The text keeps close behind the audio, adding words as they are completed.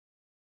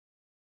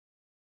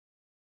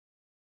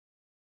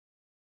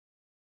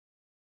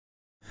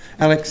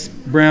Alex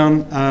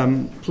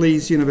Brown,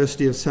 please,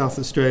 University of South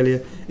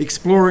Australia,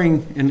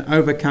 exploring and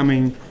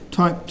overcoming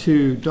type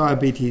 2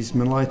 diabetes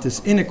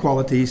mellitus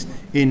inequalities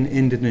in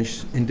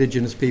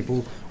Indigenous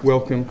people.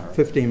 Welcome,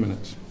 15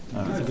 minutes.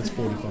 I think it's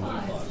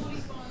 45.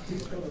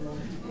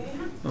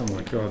 Oh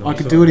my God. I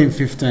could do it in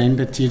 15,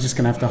 but you're just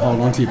going to have to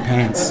hold on to your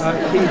pants. So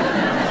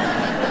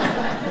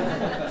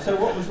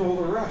what was all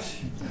the rush?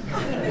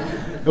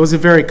 It was a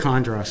very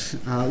kind rush.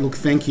 Look,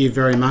 thank you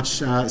very much,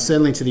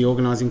 certainly to the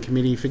organising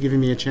committee for giving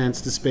me a chance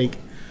to speak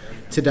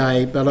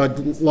today, but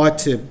I'd like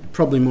to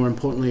probably more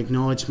importantly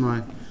acknowledge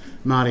my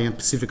Māori and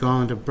Pacific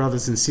Islander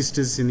brothers and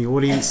sisters in the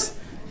audience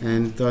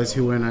and those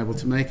who weren't able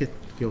to make it.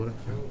 Kia ora.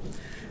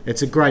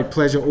 It's a great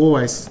pleasure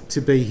always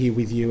to be here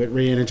with you. It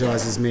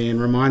re-energises me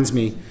and reminds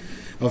me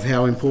of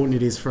how important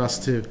it is for us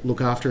to look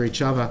after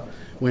each other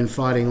when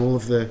fighting all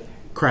of the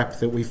crap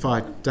that we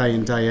fight day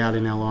in, day out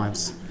in our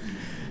lives.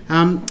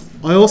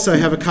 I also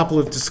have a couple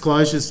of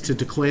disclosures to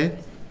declare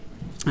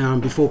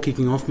before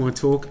kicking off my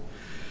talk.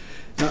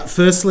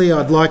 Firstly,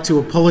 I'd like to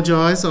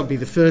apologise. I'll be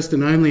the first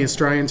and only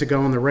Australian to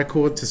go on the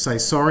record to say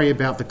sorry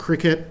about the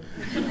cricket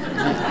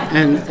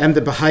and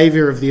the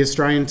behaviour of the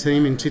Australian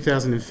team in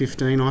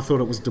 2015. I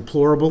thought it was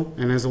deplorable,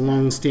 and as a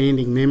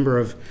long-standing member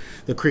of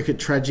the Cricket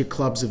Tragic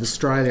Clubs of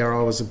Australia,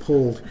 I was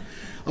appalled.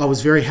 I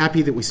was very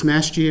happy that we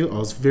smashed you. I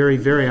was very,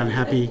 very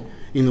unhappy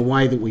in the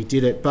way that we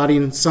did it, but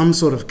in some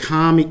sort of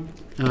karmic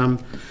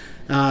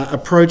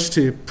approach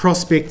to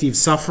prospective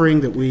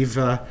suffering that we've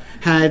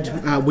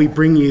had, we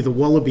bring you the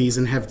wallabies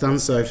and have done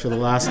so for the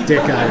last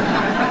decade.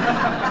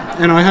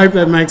 And I hope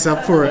that makes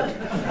up for it.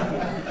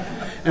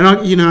 And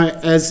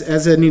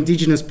as an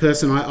Indigenous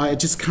person, I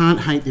just can't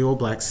hate the All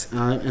Blacks,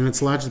 and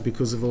it's largely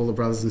because of all the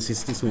brothers and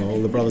sisters, well,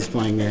 all the brothers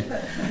playing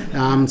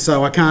there.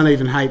 So I can't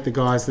even hate the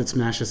guys that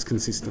smash us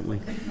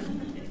consistently.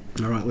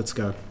 All right, let's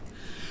go.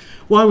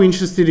 Why we're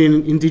interested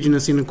in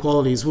Indigenous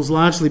inequalities was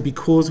largely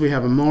because we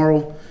have a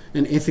moral,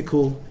 an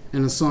ethical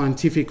and a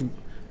scientific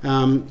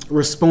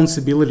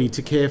responsibility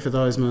to care for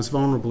those most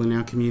vulnerable in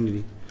our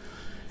community.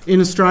 In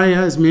Australia,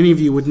 as many of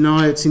you would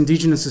know, it's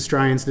Indigenous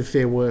Australians that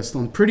fare worst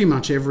on pretty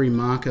much every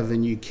marker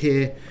than you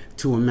care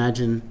to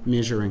imagine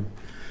measuring.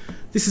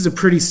 This is a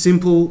pretty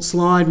simple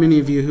slide. Many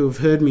of you who have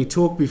heard me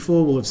talk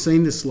before will have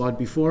seen this slide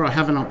before. I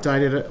haven't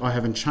updated it, I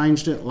haven't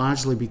changed it,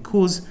 largely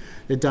because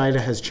the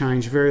data has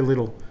changed very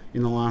little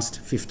in the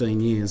last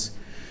 15 years.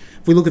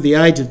 If we look at the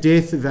age of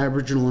death of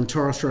Aboriginal and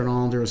Torres Strait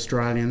Islander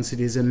Australians, it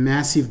is a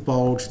massive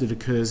bulge that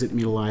occurs at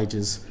middle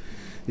ages.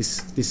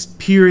 This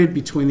period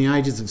between the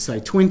ages of,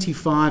 say,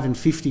 25 and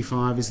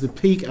 55 is the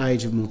peak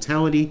age of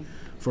mortality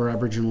for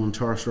Aboriginal and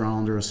Torres Strait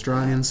Islander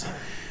Australians.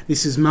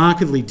 This is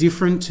markedly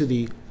different to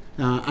the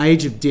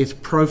age of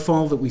death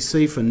profile that we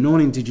see for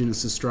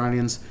non-Indigenous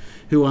Australians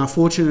who are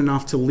fortunate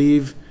enough to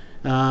live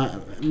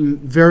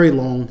very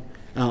long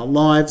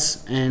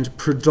lives and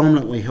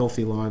predominantly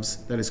healthy lives.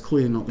 That is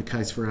clearly not the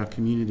case for our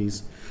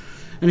communities.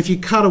 And if you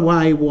cut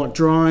away what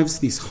drives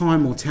this high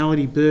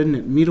mortality burden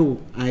at middle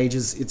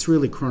ages, it's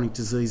really chronic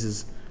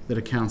diseases that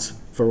accounts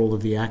for all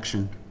of the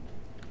action.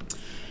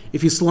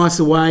 If you slice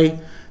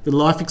away the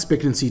life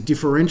expectancy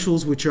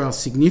differentials, which are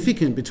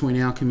significant between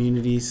our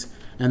communities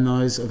and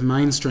those of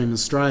mainstream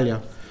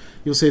Australia,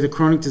 you'll see the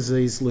chronic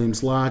disease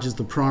looms large as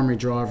the primary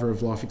driver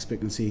of life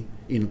expectancy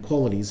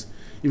inequalities.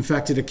 In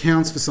fact, it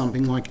accounts for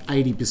something like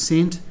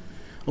 80%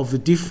 of the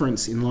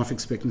difference in life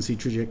expectancy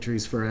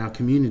trajectories for our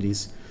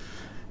communities.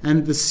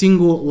 And the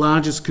single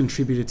largest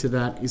contributor to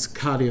that is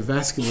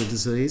cardiovascular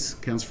disease,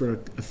 accounts for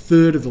a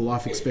third of the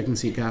life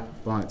expectancy gap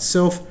by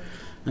itself,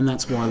 and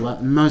that's why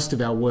most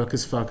of our work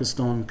is focused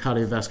on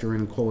cardiovascular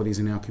inequalities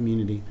in our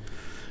community.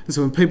 And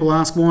so when people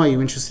ask, why are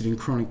you interested in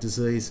chronic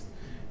disease?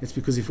 It's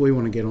because if we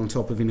want to get on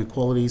top of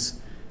inequalities,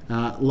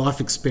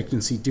 life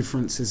expectancy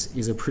differences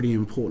is a pretty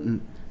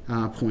important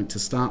point to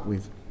start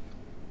with.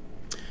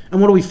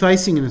 And what are we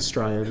facing in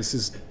Australia? This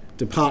is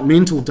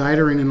departmental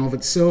data in and of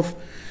itself,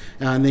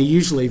 and they're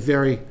usually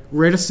very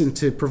reticent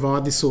to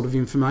provide this sort of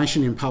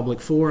information in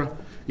public fora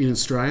in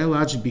Australia,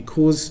 largely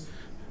because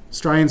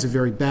Australians are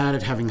very bad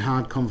at having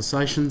hard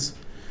conversations.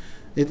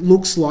 It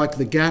looks like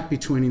the gap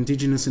between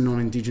Indigenous and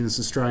non-Indigenous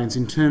Australians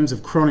in terms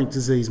of chronic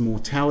disease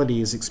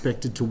mortality is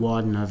expected to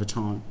widen over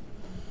time.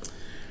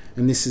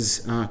 And this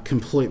is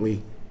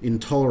completely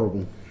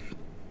intolerable.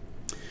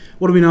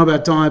 What do we know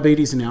about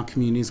diabetes in our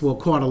communities? Well,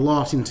 quite a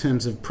lot in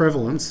terms of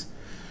prevalence,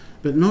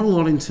 but not a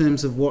lot in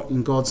terms of what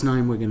in God's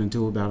name we're going to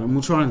do about it. And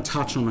we'll try and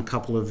touch on a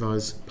couple of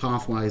those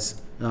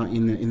pathways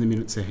in the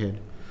minutes ahead.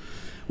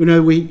 We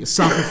know we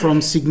suffer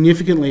from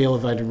significantly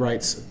elevated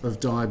rates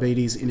of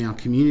diabetes in our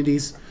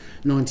communities.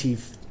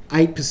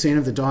 98%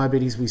 of the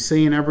diabetes we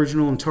see in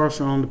Aboriginal and Torres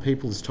Strait Islander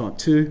people is type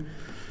 2.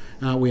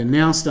 We are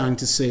now starting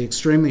to see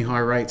extremely high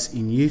rates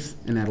in youth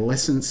and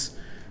adolescents.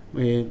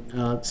 We're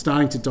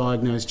starting to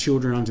diagnose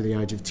children under the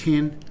age of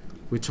 10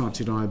 with type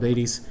 2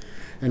 diabetes.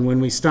 And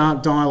when we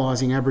start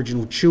dialysing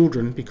Aboriginal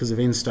children because of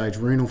end-stage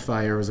renal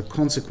failure as a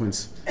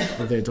consequence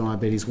of their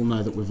diabetes, we'll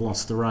know that we've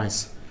lost the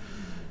race.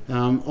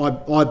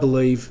 I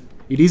believe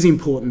it is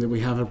important that we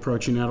have an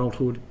approach in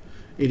adulthood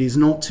it is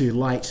not too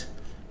late,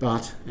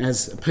 but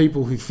as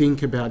people who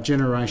think about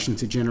generation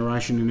to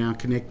generation and our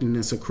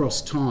connectedness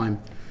across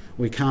time,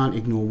 we can't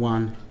ignore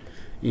one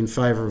in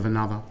favour of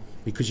another,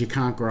 because you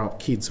can't grow up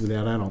kids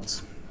without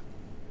adults.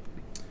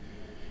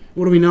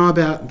 What do we know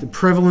about the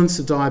prevalence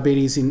of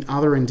diabetes in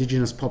other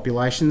Indigenous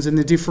populations and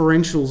the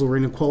differentials or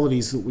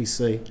inequalities that we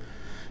see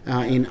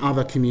in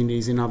other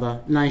communities, in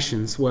other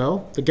nations?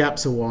 Well, the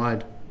gaps are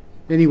wide,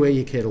 anywhere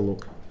you care to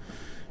look.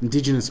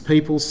 Indigenous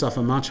peoples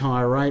suffer much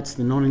higher rates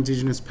than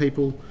non-Indigenous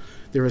people.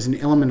 There is an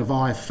element of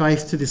eye of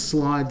faith to this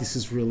slide. This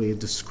is really a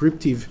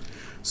descriptive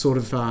sort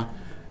of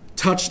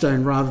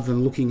touchstone rather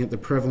than looking at the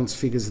prevalence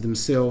figures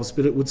themselves,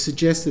 but it would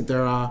suggest that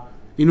there are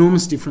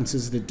enormous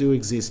differences that do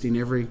exist in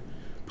every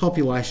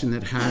population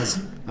that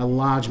has a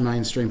large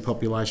mainstream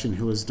population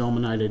who has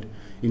dominated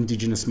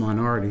Indigenous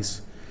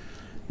minorities.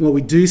 What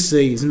we do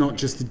see is not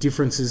just the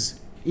differences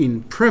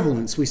in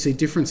prevalence, we see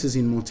differences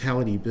in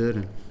mortality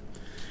burden.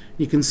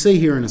 You can see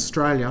here in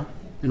Australia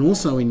and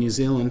also in New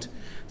Zealand,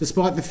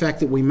 despite the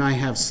fact that we may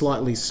have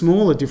slightly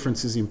smaller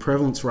differences in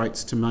prevalence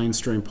rates to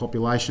mainstream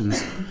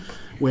populations,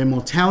 where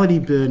mortality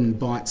burden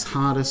bites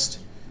hardest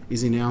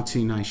is in our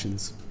two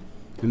nations.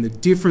 And the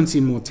difference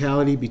in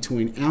mortality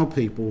between our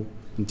people,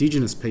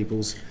 Indigenous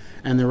peoples,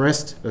 and the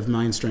rest of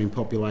mainstream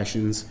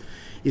populations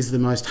is the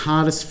most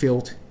hardest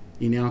felt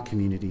in our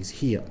communities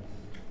here.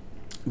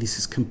 This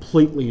is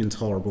completely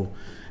intolerable,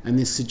 and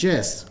this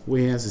suggests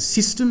we as a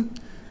system,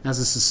 as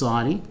a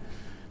society,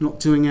 not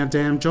doing our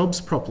damn jobs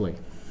properly.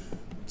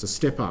 It's a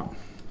step up.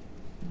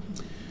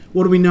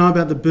 What do we know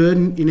about the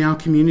burden in our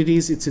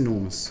communities? It's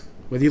enormous.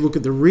 Whether you look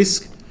at the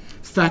risk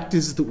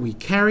factors that we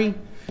carry,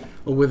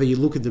 or whether you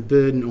look at the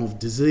burden of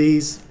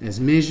disease as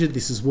measured.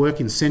 This is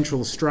work in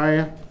Central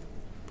Australia,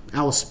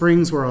 Alice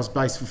Springs, where I was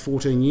based for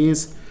 14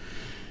 years.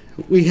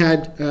 We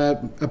had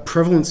a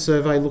prevalence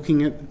survey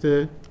looking at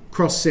the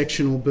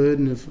cross-sectional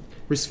burden of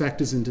risk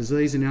factors and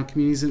disease in our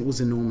communities, and it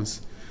was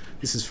enormous.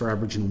 This is for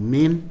Aboriginal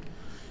men.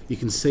 You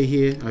can see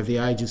here, over the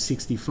age of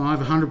 65,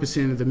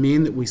 100% of the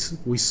men that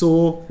we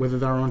saw, whether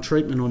they were on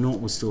treatment or not,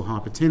 were still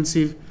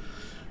hypertensive.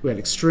 We had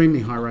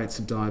extremely high rates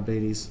of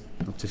diabetes.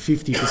 Up to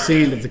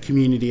 50% of the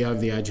community over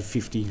the age of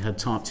 50 had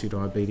type 2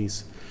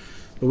 diabetes.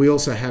 But we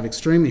also have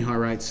extremely high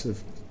rates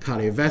of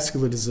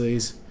cardiovascular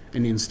disease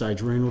and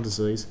end-stage renal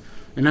disease.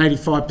 And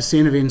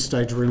 85% of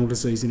end-stage renal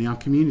disease in our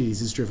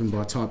communities is driven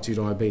by type 2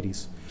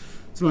 diabetes.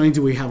 So not only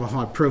do we have a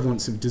high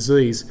prevalence of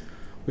disease,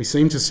 we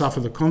seem to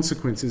suffer the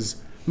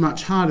consequences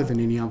much harder than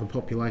any other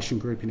population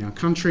group in our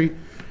country,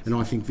 and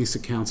I think this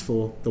accounts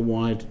for the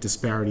wide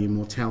disparity in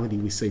mortality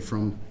we see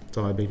from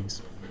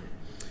diabetes.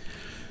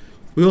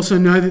 We also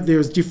know that there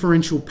is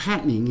differential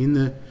patterning in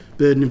the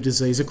burden of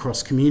disease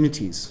across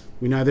communities.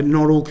 We know that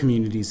not all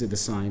communities are the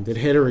same, that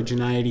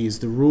heterogeneity is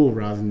the rule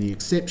rather than the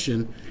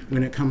exception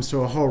when it comes to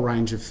a whole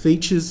range of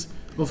features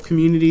of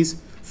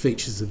communities,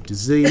 features of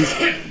disease,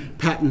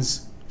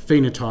 patterns,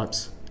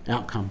 phenotypes,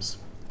 outcomes.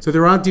 So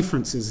there are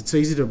differences. It's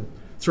easy to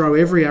throw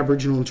every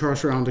Aboriginal and Torres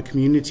Strait Islander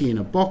community in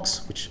a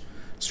box, which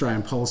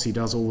Australian policy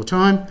does all the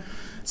time,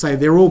 say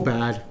they're all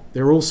bad,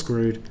 they're all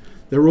screwed,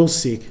 they're all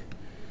sick,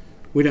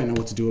 we don't know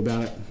what to do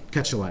about it,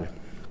 catch you later.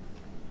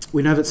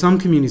 We know that some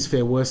communities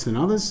fare worse than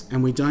others,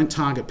 and we don't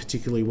target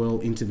particularly well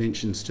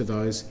interventions to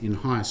those in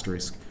highest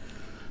risk,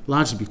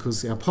 largely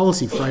because our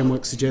policy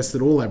framework suggests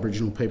that all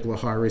Aboriginal people are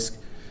high risk,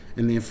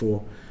 and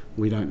therefore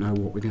we don't know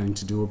what we're going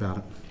to do about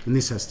it, and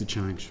this has to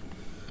change.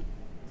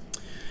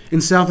 In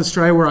South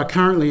Australia, where I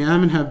currently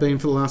am and have been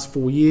for the last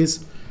 4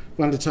 years,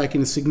 I've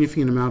undertaken a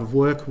significant amount of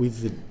work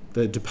with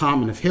the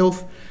Department of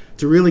Health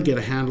to really get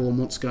a handle on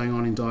what's going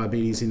on in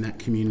diabetes in that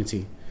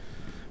community.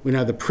 We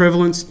know the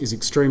prevalence is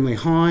extremely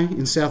high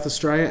in South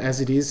Australia, as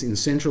it is in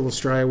Central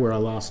Australia, where I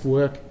last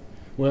worked.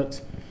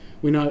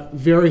 We know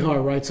very high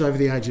rates over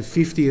the age of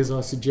 50, as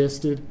I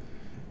suggested.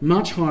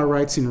 Much higher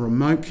rates in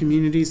remote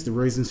communities. The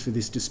reasons for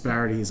this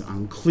disparity is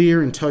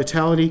unclear in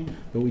totality,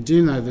 but we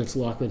do know that it's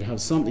likely to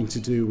have something to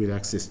do with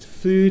access to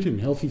food,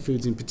 and healthy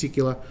foods in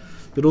particular,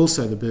 but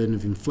also the burden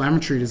of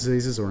inflammatory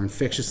diseases or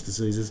infectious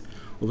diseases,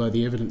 although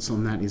the evidence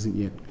on that isn't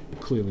yet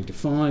clearly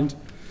defined.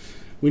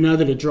 We know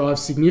that it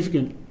drives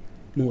significant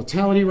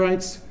mortality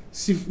rates,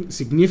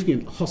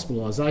 significant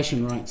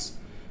hospitalisation rates,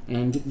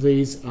 and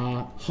these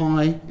are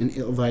high and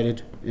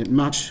elevated at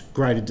much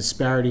greater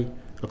disparity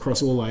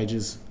across all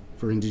ages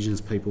for Indigenous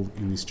people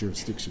in this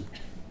jurisdiction.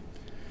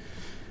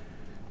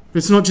 But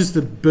it's not just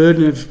the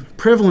burden of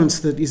prevalence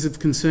that is of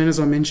concern, as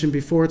I mentioned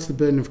before, it's the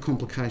burden of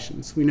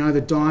complications. We know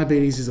that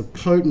diabetes is a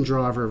potent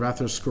driver of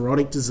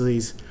atherosclerotic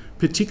disease,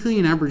 particularly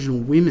in Aboriginal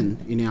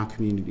women in our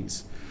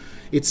communities.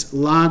 It's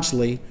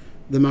largely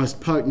the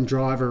most potent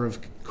driver of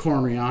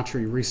coronary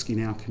artery risk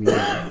in our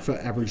community for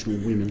Aboriginal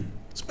women.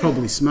 It's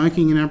probably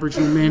smoking in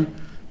Aboriginal men,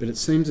 but it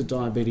seems that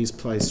diabetes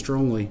plays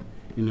strongly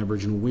in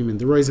Aboriginal women.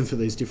 The reason for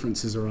these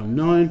differences are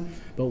unknown,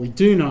 but we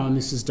do know, and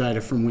this is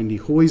data from Wendy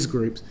Hoy's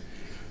group,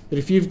 that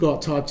if you've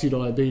got type 2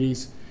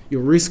 diabetes,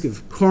 your risk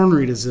of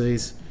coronary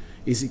disease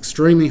is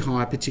extremely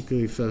high,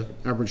 particularly for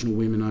Aboriginal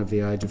women over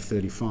the age of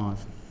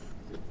 35.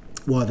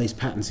 Why these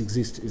patterns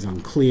exist is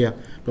unclear,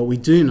 but we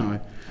do know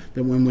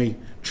that when we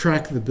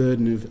track the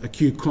burden of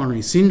acute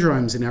coronary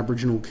syndromes in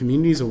Aboriginal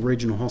communities or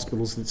regional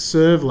hospitals that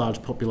serve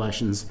large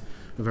populations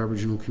of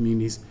Aboriginal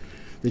communities,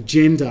 the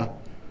gender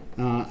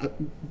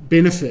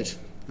benefit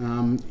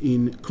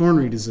in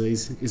coronary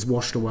disease is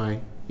washed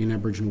away in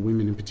Aboriginal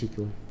women in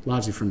particular,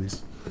 largely from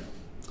this.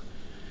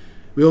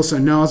 We also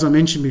know, as I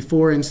mentioned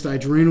before,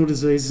 end-stage renal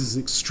disease is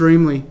an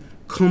extremely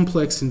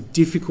complex and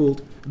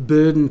difficult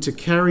burden to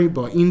carry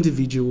by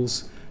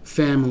individuals,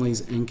 families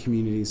and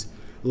communities,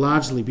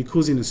 largely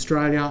because in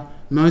Australia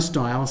most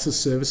dialysis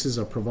services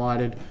are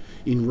provided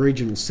in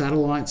regional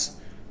satellites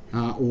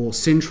or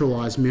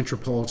centralised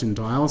metropolitan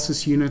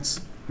dialysis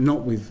units,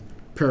 not with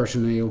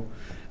peritoneal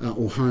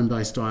or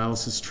home-based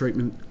dialysis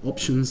treatment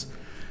options.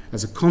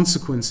 As a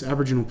consequence,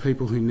 Aboriginal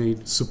people who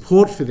need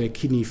support for their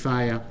kidney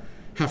failure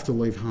have to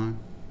leave home,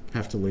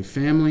 have to leave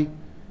family,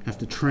 have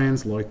to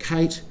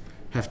translocate,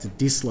 have to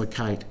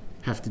dislocate,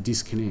 have to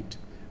disconnect.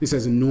 This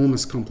has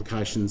enormous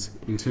complications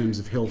in terms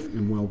of health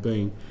and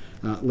well-being,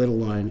 let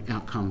alone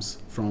outcomes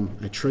from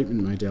a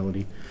treatment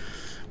modality.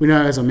 We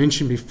know, as I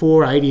mentioned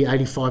before,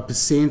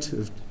 80–85%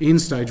 of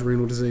end-stage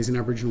renal disease in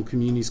Aboriginal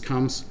communities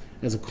comes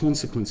as a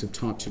consequence of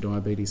type 2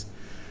 diabetes,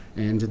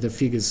 and the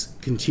figures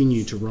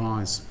continue to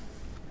rise.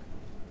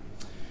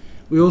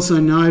 We also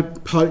know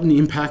potent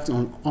impact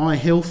on eye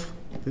health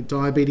that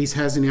diabetes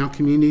has in our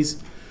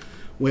communities.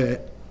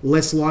 We're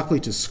less likely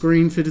to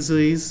screen for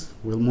disease,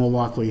 we're more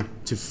likely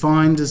to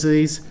find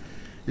disease,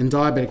 and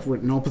diabetic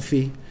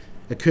retinopathy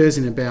occurs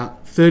in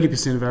about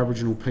 30% of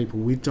Aboriginal people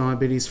with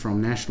diabetes from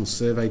national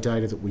survey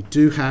data that we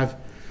do have,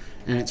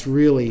 and it's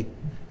really,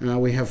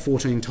 we have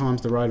 14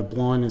 times the rate of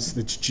blindness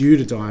that's due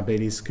to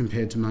diabetes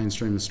compared to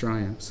mainstream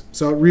Australians.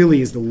 So it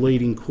really is the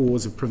leading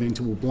cause of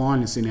preventable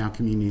blindness in our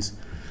communities.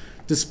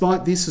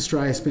 Despite this,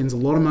 Australia spends a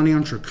lot of money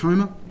on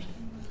trachoma,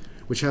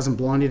 which hasn't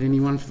blinded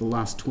anyone for the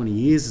last 20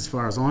 years as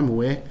far as I'm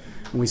aware,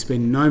 and we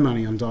spend no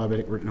money on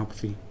diabetic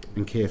retinopathy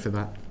and care for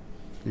that.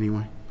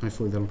 Anyway,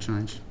 hopefully that'll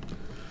change.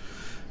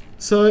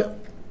 So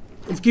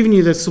I've given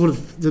you the sort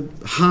of the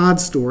hard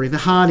story, the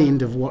hard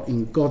end of what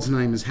in God's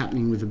name is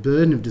happening with the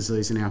burden of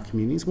disease in our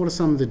communities. What are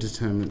some of the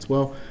determinants?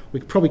 Well, we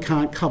probably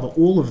can't cover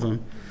all of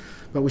them,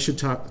 but we should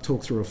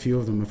talk through a few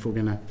of them if we're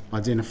going to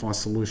identify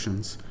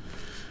solutions.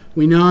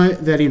 We know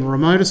that in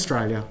remote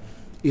Australia,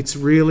 it's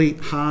really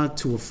hard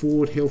to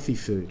afford healthy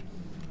food.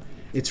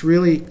 It's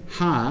really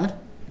hard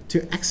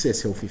to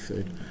access healthy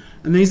food.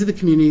 And these are the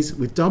communities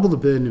with double the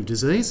burden of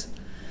disease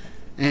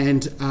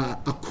and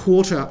a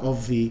quarter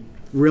of the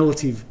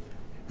relative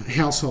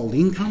household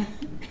income,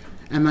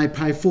 and they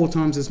pay 4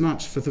 times as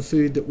much for the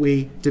food that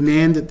we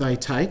demand that they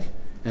take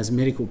as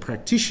medical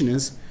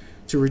practitioners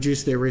to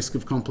reduce their risk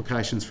of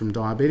complications from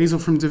diabetes or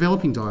from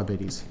developing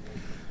diabetes.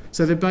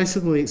 So they're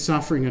basically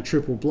suffering a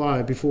triple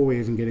blow before we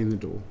even get in the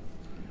door.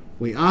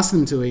 We ask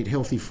them to eat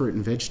healthy fruit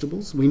and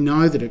vegetables. We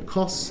know that it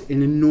costs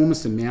an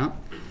enormous amount,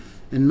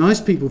 and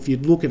most people, if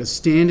you'd look at a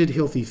standard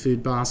healthy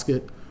food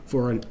basket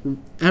for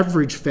an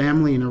average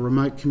family in a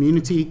remote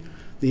community,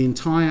 the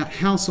entire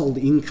household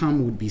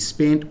income would be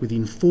spent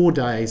within 4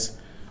 days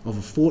of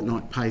a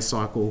fortnight pay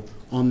cycle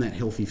on that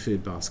healthy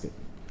food basket.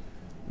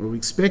 We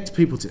expect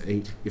people to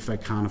eat if they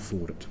can't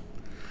afford it.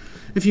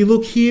 If you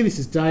look here, this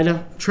is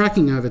data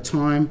tracking over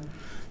time.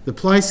 The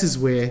places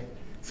where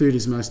food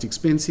is most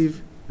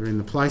expensive are in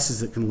the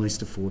places that can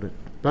least afford it.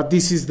 But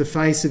this is the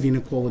face of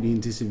inequality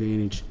and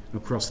disadvantage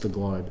across the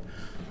globe.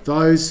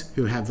 Those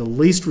who have the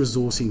least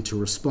resourcing to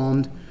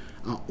respond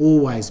are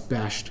always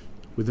bashed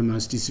with the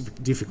most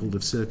difficult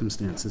of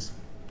circumstances.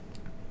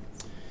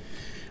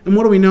 And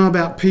what do we know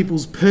about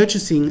people's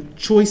purchasing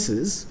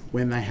choices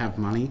when they have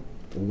money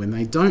or when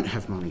they don't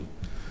have money?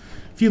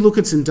 If you look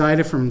at some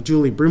data from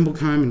Julie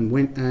Brimblecombe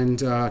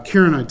and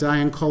Kieran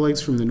O'Day and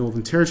colleagues from the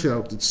Northern Territory, they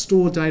looked at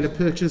store data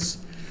purchase,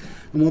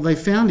 and what they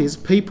found is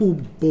people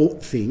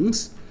bought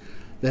things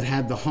that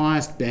had the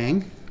highest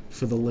bang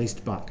for the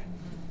least buck.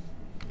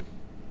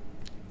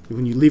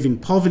 When you live in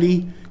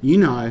poverty, you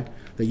know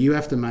that you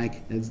have to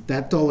make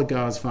that dollar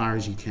go as far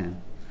as you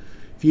can.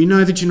 If you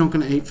know that you're not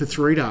going to eat for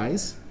 3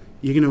 days,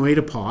 you're going to eat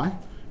a pie,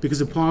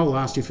 because a pie will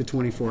last you for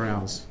 24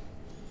 hours.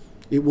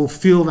 It will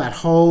fill that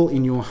hole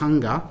in your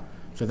hunger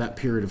for that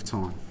period of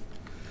time.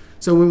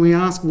 So when we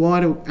ask why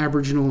do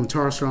Aboriginal and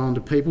Torres Strait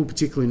Islander people,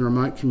 particularly in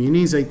remote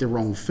communities, eat the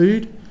wrong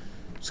food,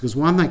 it's because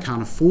one, they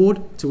can't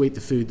afford to eat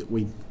the food that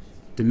we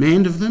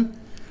demand of them,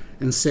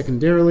 and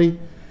secondarily,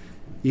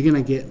 you're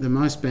going to get the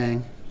most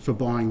bang for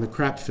buying the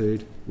crap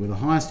food with the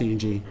highest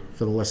energy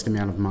for the least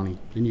amount of money.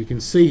 And you can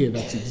see here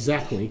that's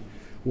exactly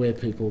where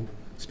people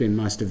spend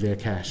most of their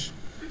cash.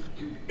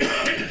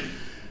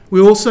 We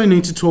also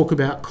need to talk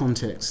about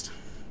context.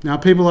 Now,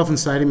 people often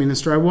say to me in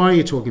Australia, why are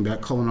you talking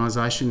about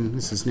colonisation?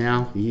 This is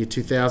now the year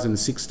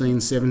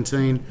 2016,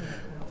 17.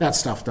 That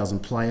stuff doesn't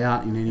play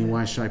out in any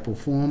way, shape or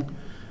form.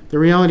 The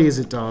reality is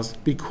it does,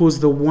 because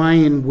the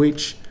way in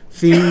which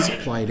things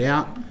played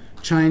out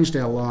changed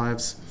our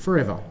lives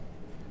forever.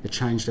 It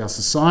changed our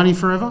society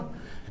forever,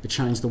 it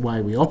changed the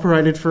way we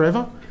operated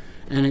forever,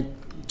 and it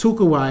took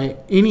away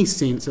any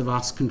sense of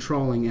us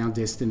controlling our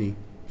destiny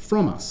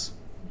from us,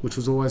 which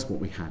was always what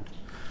we had.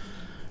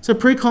 So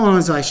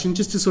pre-colonisation,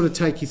 just to sort of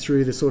take you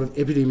through the sort of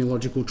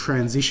epidemiological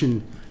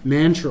transition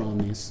mantra on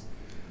this,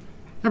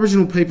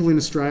 Aboriginal people in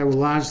Australia were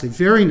largely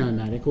very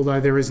nomadic, although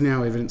there is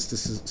now evidence to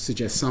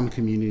suggest some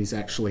communities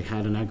actually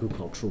had an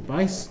agricultural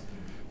base.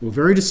 We were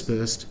very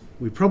dispersed.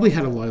 We probably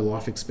had a low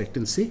life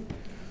expectancy.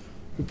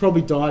 We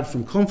probably died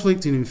from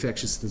conflict and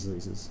infectious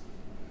diseases.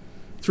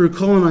 Through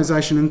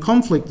colonisation and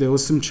conflict, there were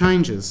some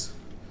changes.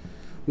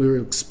 We were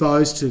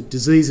exposed to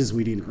diseases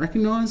we didn't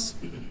recognise.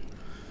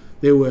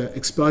 There were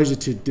exposure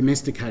to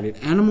domesticated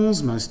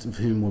animals, most of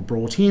whom were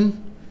brought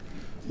in.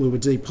 We were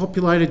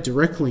depopulated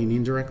directly and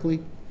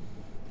indirectly.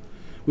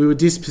 We were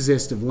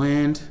dispossessed of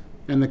land,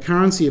 and the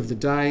currency of the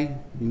day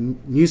in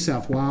New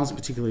South Wales,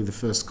 particularly the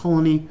first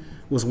colony,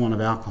 was one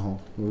of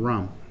alcohol, or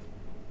rum.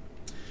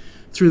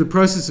 Through the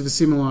process of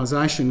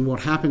assimilisation, what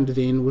happened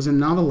then was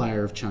another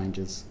layer of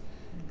changes.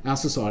 Our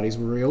societies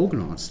were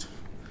reorganised.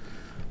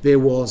 There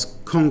was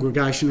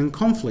congregation and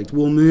conflict.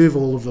 We'll move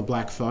all of the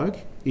black folk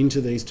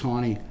into these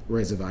tiny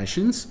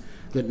reservations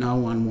that no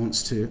one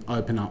wants to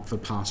open up for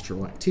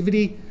pastoral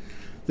activity.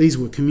 These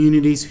were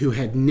communities who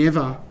had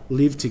never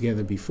lived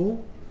together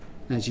before.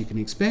 As you can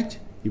expect,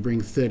 you bring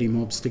 30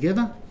 mobs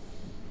together,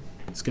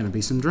 it's going to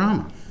be some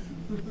drama.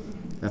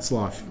 That's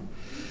life.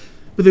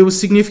 But there were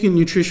significant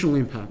nutritional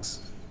impacts.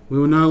 We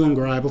were no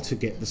longer able to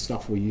get the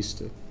stuff we used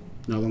to,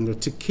 no longer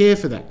to care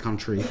for that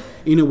country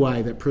in a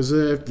way that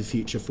preserved the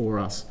future for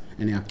us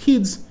and our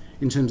kids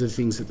in terms of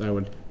things that they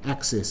would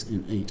access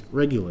and eat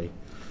regularly.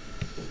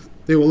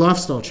 There were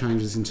lifestyle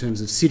changes in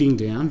terms of sitting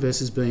down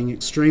versus being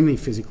extremely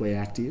physically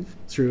active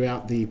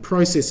throughout the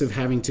process of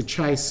having to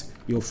chase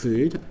your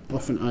food,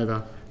 often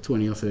over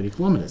 20 or 30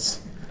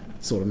 kilometres.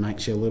 Sort of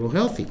makes you a little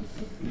healthy.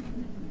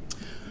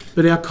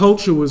 But our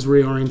culture was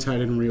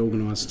reorientated and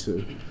reorganised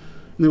too.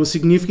 And there were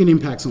significant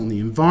impacts on the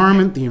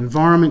environment. The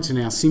environment and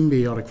our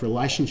symbiotic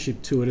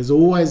relationship to it has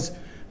always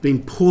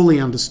been poorly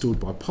understood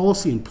by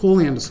policy and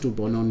poorly understood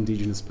by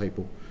non-Indigenous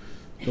people.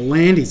 The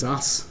land is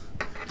us.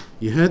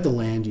 You hurt the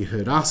land, you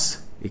hurt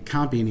us. It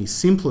can't be any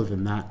simpler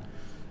than that.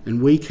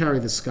 And we carry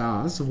the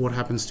scars of what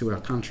happens to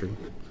our country.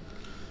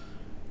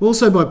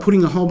 Also, by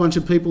putting a whole bunch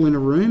of people in a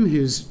room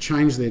who's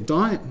changed their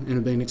diet and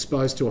have been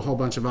exposed to a whole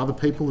bunch of other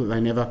people that they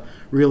never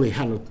really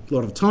had a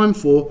lot of time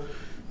for,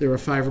 there are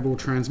favourable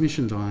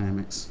transmission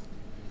dynamics.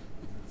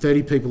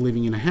 30 people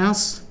living in a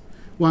house,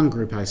 one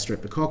group A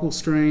streptococcal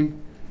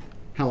strain.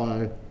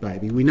 Hello,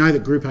 baby. We know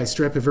that group A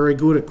strep are very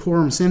good at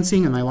quorum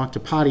sensing and they like to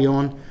party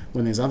on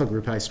when there's other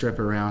group A strep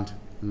around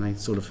and they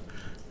sort of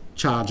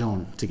charge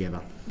on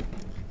together.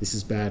 This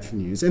is bad for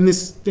news. And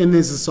then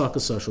there's the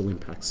psychosocial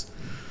impacts.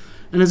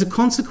 And as a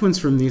consequence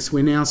from this,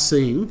 we're now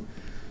seeing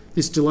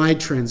this delayed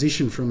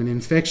transition from an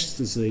infectious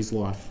disease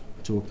life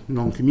to a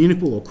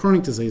non-communicable or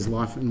chronic disease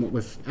life, and what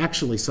we're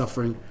actually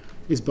suffering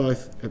is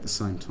both at the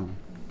same time.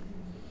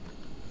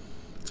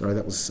 Sorry,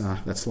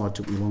 that slide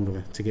took me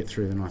longer to get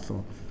through than I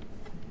thought.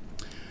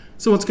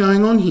 So what's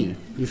going on here?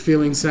 You're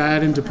feeling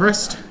sad and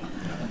depressed?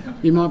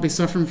 You might be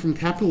suffering from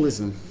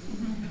capitalism.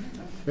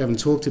 We haven't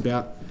talked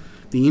about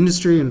the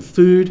industry and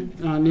food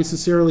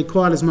necessarily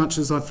quite as much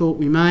as I thought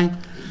we may,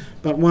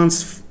 but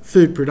once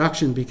food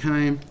production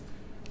became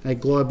a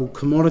global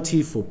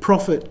commodity for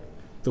profit,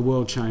 the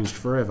world changed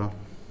forever.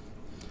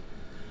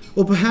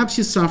 Or perhaps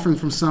you're suffering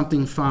from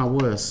something far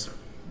worse.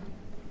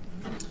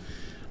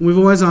 We've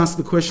always asked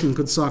the question,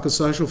 could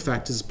psychosocial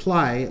factors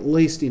play, at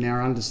least in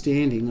our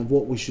understanding of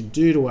what we should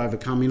do to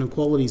overcome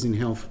inequalities in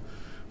health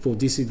for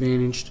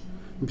disadvantaged,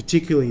 and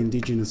particularly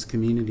Indigenous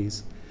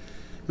communities?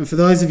 And for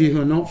those of you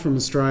who are not from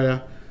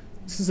Australia,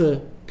 this is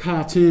a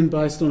cartoon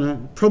based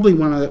on probably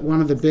one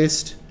of the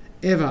best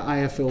ever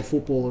AFL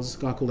footballers, a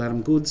guy called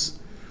Adam Goodes,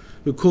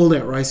 who called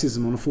out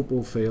racism on a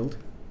football field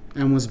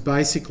and was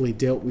basically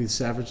dealt with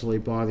savagely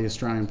by the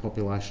Australian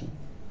population.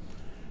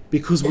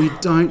 Because we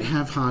don't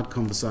have hard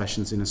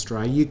conversations in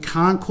Australia. You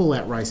can't call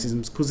out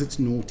racism because it's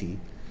naughty.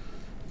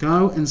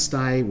 Go and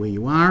stay where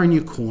you are in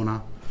your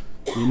corner.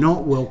 You're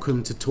not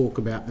welcome to talk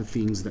about the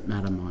things that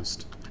matter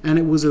most. And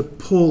it was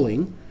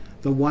appalling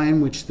the way in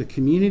which the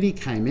community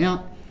came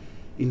out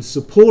in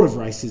support of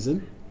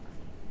racism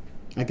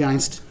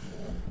against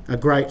a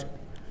great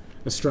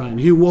Australian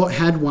who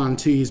had won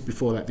 2 years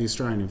before that the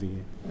Australian of the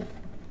Year.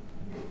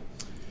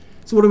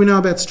 So what do we know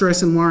about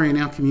stress and worry in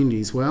our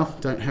communities? Well,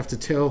 don't have to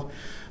tell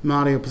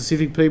Māori or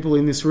Pacific people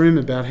in this room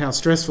about how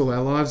stressful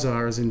our lives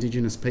are as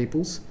Indigenous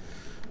peoples.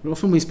 But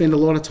often we spend a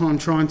lot of time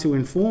trying to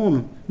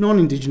inform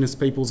non-Indigenous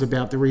peoples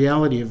about the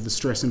reality of the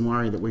stress and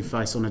worry that we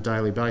face on a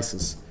daily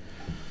basis.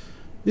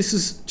 This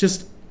is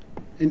just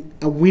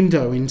a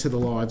window into the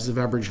lives of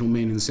Aboriginal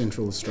men in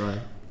Central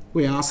Australia.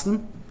 We ask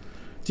them,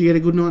 do you get a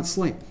good night's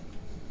sleep?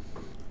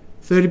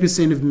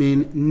 30% of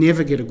men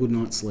never get a good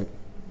night's sleep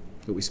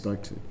that we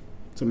spoke to.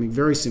 Something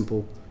very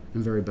simple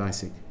and very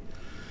basic.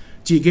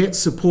 Do you get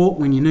support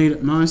when you need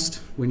it most,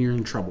 when you're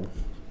in trouble?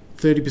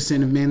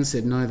 30% of men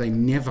said no, they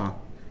never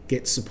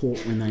get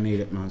support when they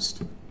need it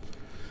most.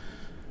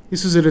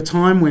 This was at a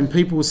time when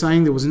people were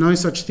saying there was no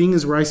such thing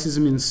as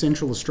racism in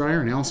Central Australia,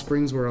 in Alice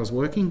Springs where I was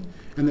working,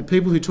 and that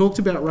people who talked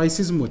about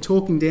racism were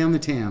talking down the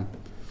town.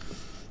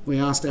 We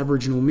asked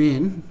Aboriginal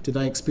men, did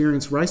they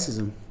experience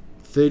racism?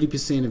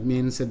 30% of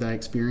men said they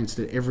experienced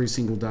it every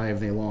single day of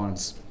their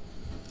lives.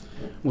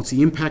 What's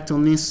the impact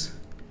on this?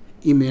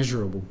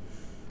 Immeasurable.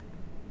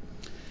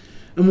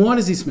 And why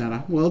does this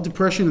matter? Well,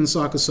 depression and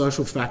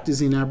psychosocial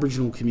factors in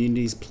Aboriginal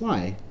communities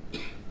play.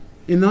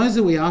 In those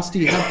that we asked, do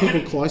you have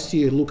people close to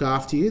you who look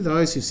after you?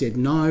 Those who said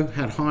no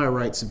had higher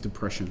rates of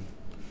depression.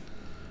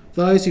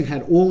 Those who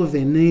had all of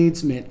their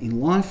needs met in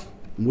life,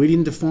 and we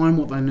didn't define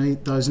what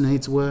those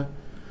needs were,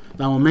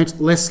 they were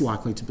less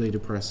likely to be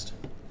depressed.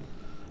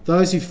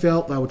 Those who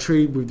felt they were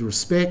treated with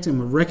respect and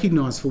were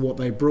recognised for what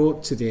they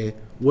brought to their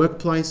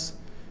workplace,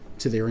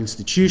 to their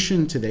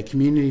institution, to their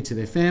community, to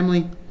their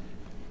family,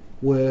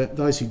 were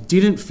those who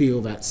didn't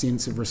feel that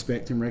sense of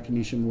respect and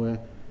recognition were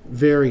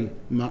very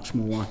much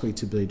more likely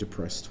to be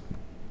depressed.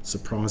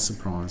 Surprise,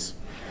 surprise.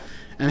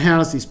 And how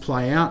does this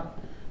play out?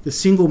 The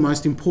single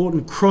most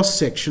important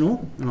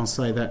cross-sectional, and I'll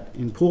say that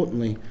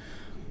importantly,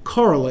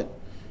 correlate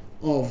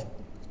of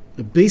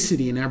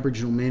obesity in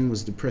Aboriginal men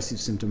was depressive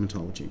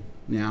symptomatology.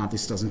 Now,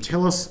 this doesn't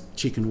tell us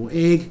chicken or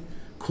egg,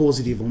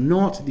 causative or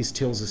not. This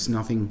tells us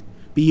nothing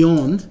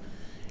beyond.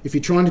 If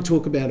you're trying to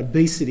talk about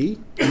obesity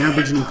in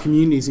Aboriginal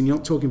communities and you're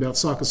not talking about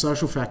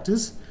psychosocial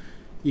factors,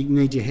 you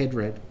need your head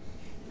read.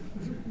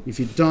 If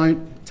you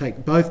don't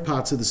take both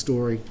parts of the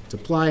story to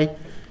play,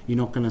 you're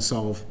not going to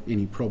solve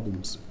any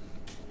problems.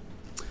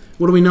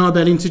 What do we know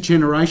about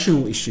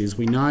intergenerational issues?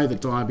 We know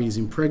that diabetes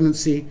in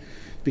pregnancy is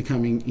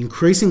becoming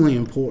increasingly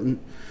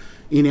important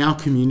in our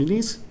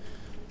communities,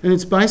 and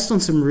it's based on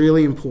some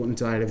really important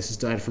data. This is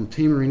data from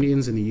Pima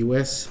Indians in the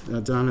US,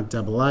 done at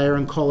Dabalaya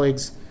and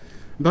colleagues.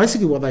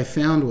 Basically what they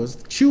found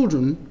was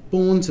children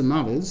born to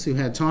mothers who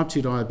had type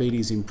 2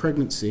 diabetes in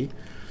pregnancy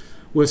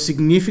were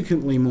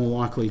significantly more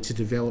likely to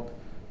develop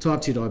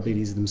type 2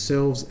 diabetes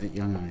themselves at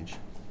young age.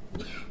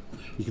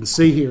 You can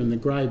see here in the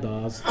grey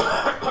bars,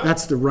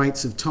 that's the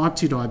rates of type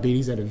 2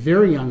 diabetes at a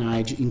very young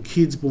age in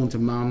kids born to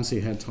mums who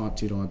had type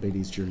 2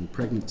 diabetes during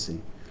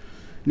pregnancy.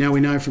 Now we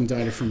know from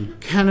data from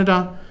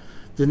Canada,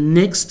 the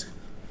next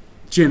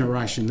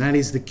generation, that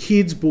is the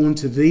kids born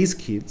to these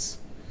kids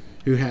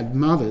who had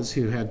mothers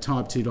who had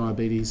type 2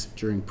 diabetes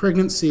during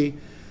pregnancy,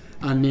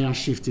 are now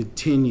shifted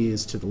 10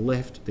 years to the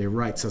left. Their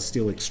rates are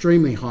still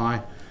extremely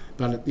high,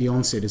 but at the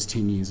onset is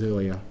 10 years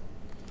earlier.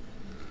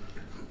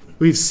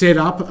 We've set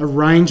up a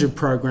range of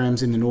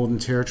programs in the Northern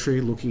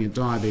Territory looking at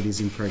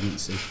diabetes in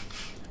pregnancy.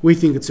 We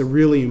think it's a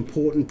really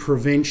important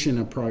prevention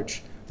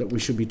approach that we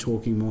should be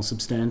talking more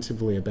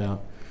substantively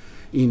about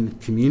in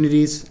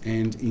communities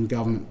and in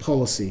government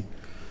policy.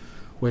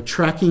 We're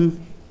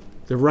tracking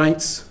the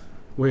rates,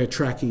 we're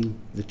tracking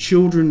the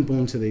children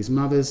born to these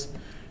mothers,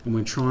 and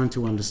we're trying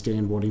to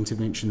understand what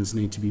interventions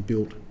need to be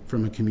built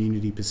from a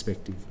community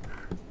perspective.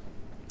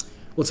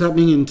 What's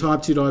happening in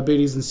type 2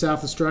 diabetes in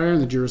South Australia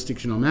and the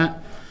jurisdiction I'm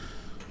at?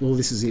 Well,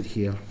 this is it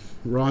here.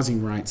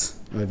 Rising rates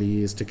over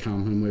years to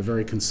come, and we're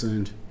very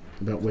concerned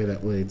about where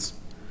that leads.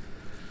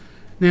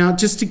 Now,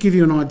 just to give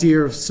you an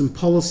idea of some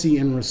policy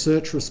and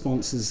research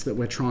responses that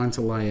we're trying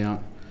to lay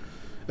out,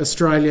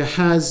 Australia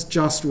has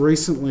just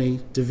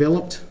recently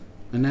developed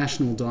a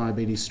national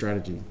diabetes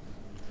strategy.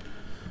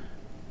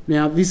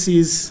 Now, this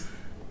is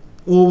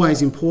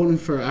always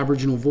important for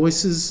Aboriginal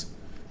voices,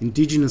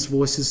 Indigenous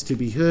voices to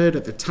be heard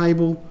at the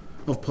table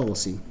of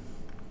policy,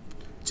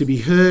 to be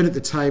heard at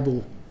the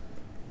table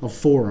of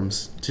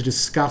forums to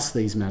discuss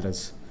these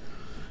matters.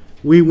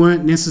 We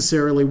weren't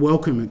necessarily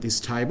welcome at this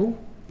table,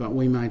 but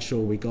we made sure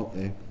we got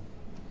there.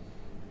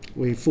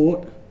 We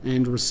fought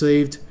and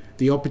received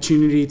the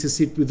opportunity to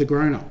sit with the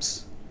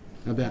grown-ups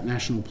about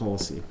national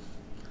policy.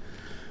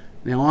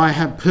 Now, I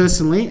have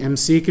personally am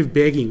sick of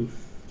begging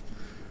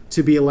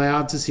to be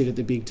allowed to sit at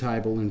the big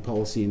table in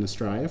policy in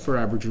Australia for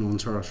Aboriginal and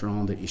Torres Strait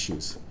Islander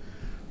issues.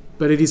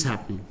 But it is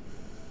happening.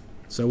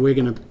 So we're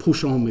going to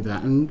push on with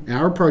that. And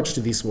our approach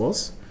to this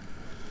was,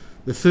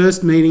 the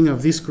first meeting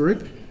of this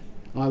group,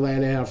 I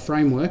laid out a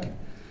framework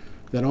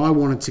that I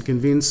wanted to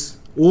convince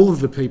all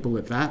of the people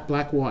at that,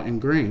 black, white and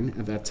green,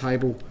 at that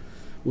table,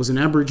 was an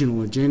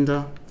Aboriginal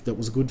agenda that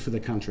was good for the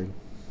country,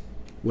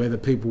 whether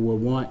people were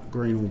white,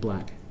 green or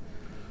black.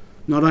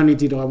 Not only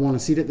did I want to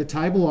sit at the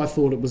table, I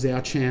thought it was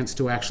our chance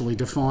to actually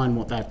define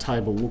what that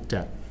table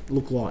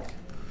looked like,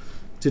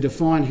 to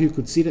define who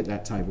could sit at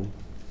that table.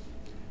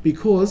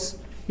 Because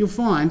you'll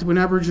find when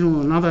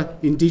Aboriginal and other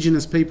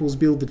Indigenous peoples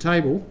build the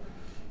table,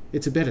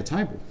 it's a better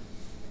table.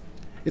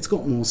 It's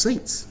got more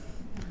seats.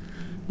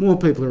 More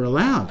people are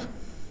allowed.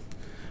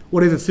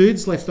 Whatever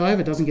food's left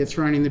over doesn't get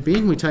thrown in the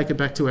bin, we take it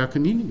back to our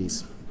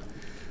communities.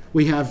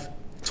 We have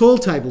tall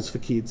tables for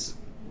kids.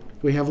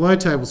 We have low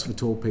tables for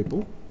tall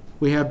people.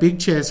 We have big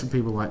chairs for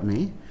people like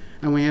me,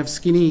 and we have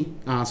skinny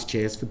ass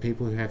chairs for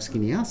people who have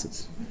skinny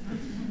asses.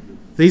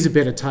 These are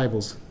better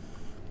tables.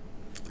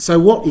 So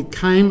what it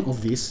came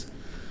of this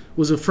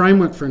was a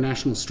framework for a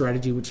national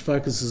strategy which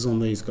focuses on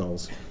these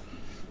goals.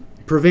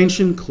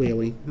 Prevention,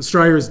 clearly.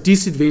 Australia has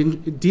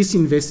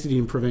disinvested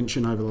in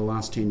prevention over the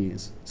last 10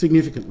 years,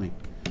 significantly,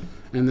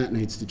 and that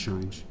needs to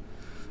change.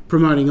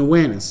 Promoting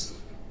awareness,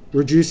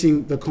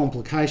 reducing the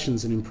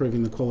complications and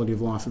improving the quality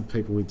of life of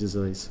people with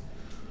disease.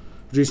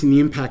 Reducing the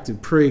impact of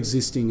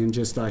pre-existing and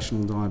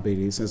gestational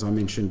diabetes, as I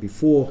mentioned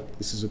before,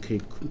 this is a key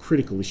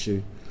critical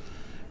issue.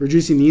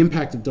 Reducing the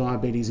impact of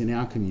diabetes in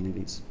our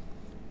communities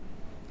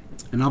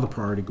and other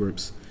priority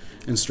groups,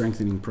 and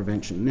strengthening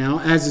prevention.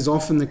 Now, as is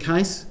often the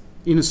case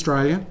in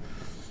Australia,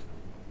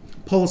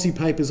 policy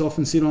papers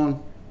often sit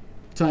on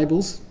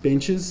tables,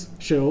 benches,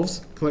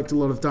 shelves, collect a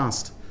lot of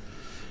dust.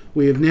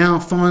 We have now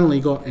finally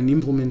got an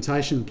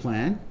implementation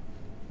plan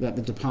that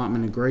the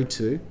department agreed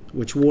to,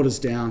 which waters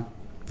down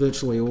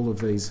virtually all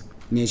of these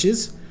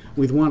measures,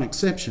 with one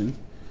exception.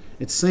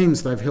 It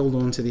seems they've held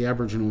on to the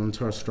Aboriginal and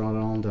Torres Strait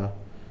Islander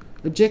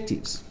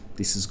objectives.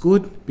 This is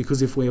good,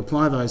 because if we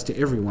apply those to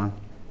everyone,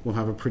 we'll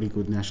have a pretty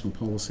good national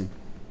policy.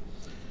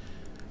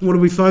 What do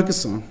we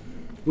focus on?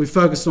 We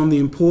focused on the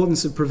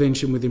importance of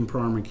prevention within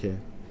primary care.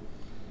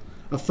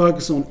 A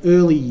focus on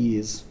early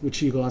years,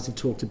 which you guys have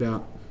talked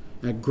about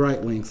at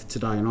great length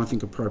today, and I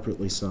think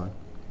appropriately so.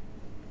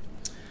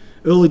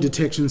 Early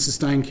detection,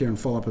 sustained care and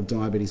follow-up of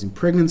diabetes in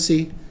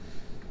pregnancy,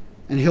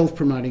 and health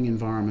promoting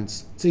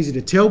environments. It's easy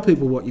to tell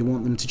people what you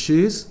want them to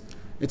choose.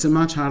 It's a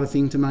much harder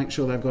thing to make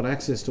sure they've got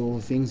access to all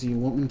the things you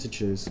want them to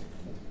choose.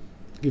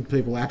 Give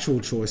people actual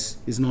choice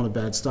is not a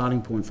bad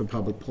starting point for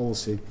public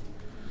policy.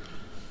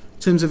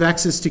 In terms of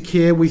access to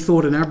care, we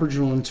thought an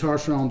Aboriginal and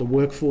Torres Strait Islander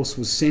workforce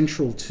was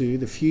central to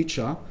the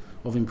future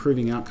of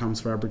improving outcomes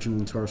for Aboriginal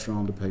and Torres Strait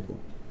Islander people.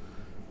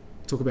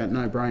 Talk about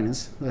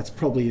no-brainers. That's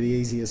probably the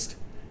easiest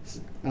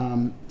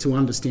to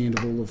understand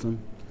of all of them.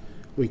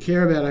 We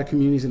care about our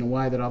communities in a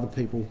way that other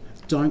people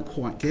don't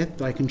quite get.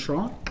 They can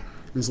try.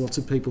 There's lots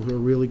of people who are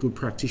really good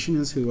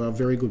practitioners, who are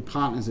very good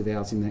partners of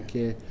ours in that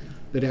care,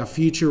 that our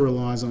future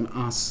relies on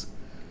us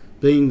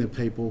being the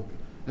people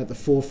at the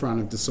forefront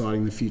of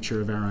deciding the future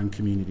of our own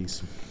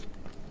communities.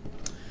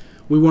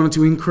 We wanted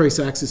to increase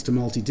access to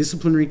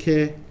multidisciplinary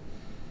care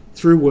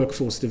through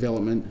workforce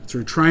development,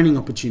 through training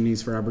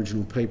opportunities for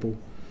Aboriginal people,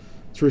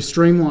 through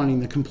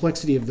streamlining the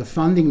complexity of the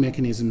funding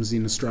mechanisms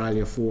in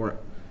Australia for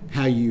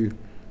how you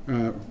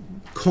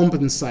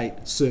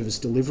compensate service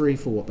delivery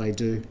for what they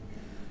do,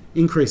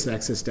 increased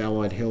access to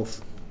allied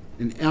health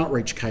and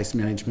outreach case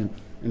management,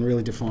 and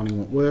really defining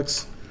what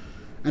works.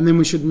 And then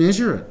we should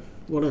measure it.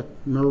 What a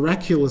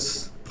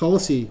miraculous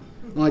policy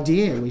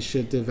idea. We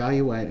should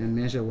evaluate and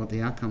measure what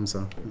the outcomes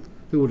are.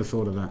 Who would have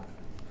thought of that?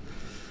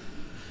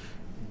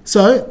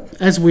 So,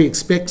 as we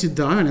expected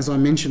though, and as I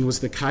mentioned was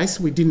the case,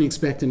 we didn't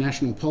expect a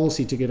national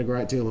policy to get a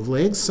great deal of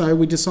legs, so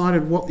we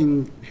decided what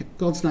in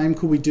God's name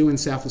could we do in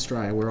South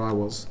Australia, where I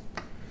was.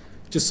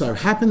 Just so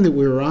happened that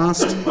we were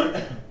asked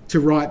to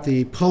write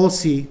the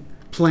policy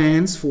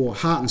plans for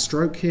heart and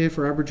stroke care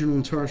for Aboriginal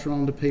and Torres Strait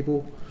Islander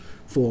people,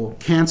 for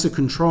cancer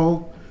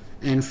control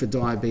and for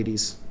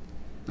diabetes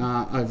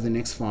over the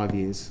next 5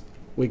 years.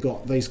 We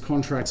got these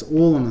contracts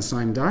all on the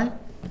same day.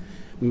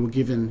 We were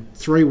given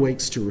 3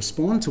 weeks to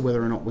respond to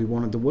whether or not we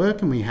wanted to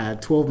work, and we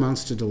had 12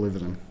 months to deliver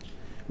them,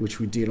 which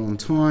we did on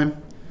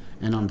time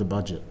and under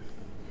budget.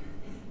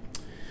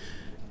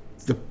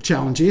 The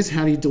challenge is,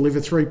 how do you deliver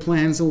 3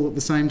 plans all at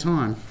the same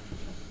time?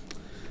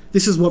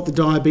 This is what the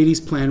diabetes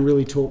plan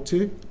really talked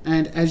to,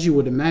 and as you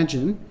would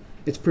imagine,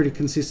 it's pretty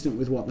consistent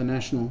with what the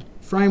national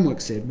framework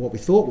said. What we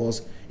thought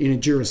was, in a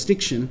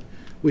jurisdiction,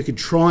 we could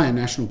try a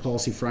national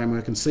policy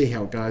framework and see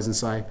how it goes and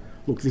say,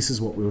 look, this is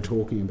what we were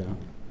talking about.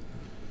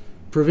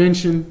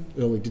 Prevention,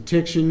 early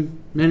detection,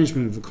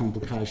 management of the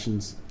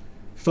complications,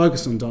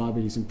 focus on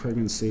diabetes and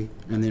pregnancy,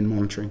 and then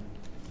monitoring.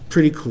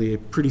 Pretty clear,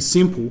 pretty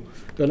simple,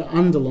 but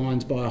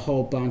underlined by a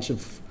whole bunch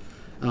of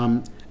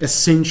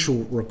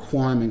essential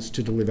requirements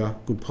to deliver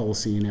good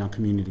policy in our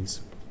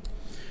communities.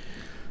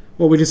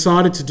 What we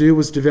decided to do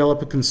was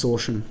develop a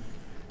consortium.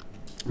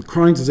 With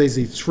chronic disease,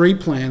 these 3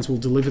 plans will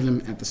deliver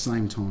them at the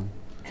same time,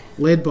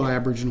 led by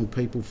Aboriginal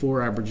people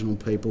for Aboriginal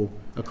people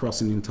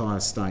across an entire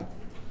state.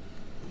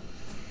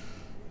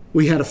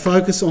 We had a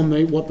focus on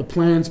what the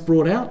plans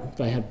brought out.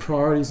 They had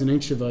priorities in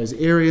each of those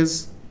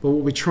areas, but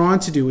what we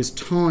tried to do is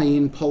tie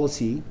in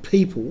policy,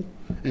 people,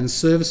 and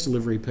service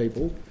delivery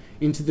people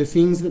into the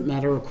things that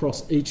matter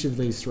across each of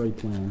these 3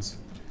 plans.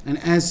 And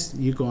as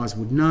you guys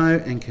would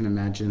know and can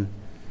imagine,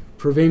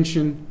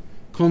 prevention,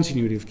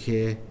 continuity of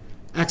care,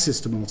 access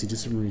to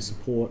multidisciplinary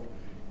support,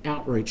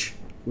 outreach,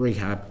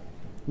 rehab,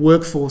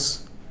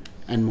 workforce,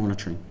 and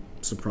monitoring.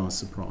 Surprise,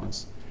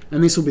 surprise.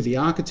 And this will be the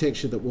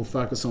architecture that we'll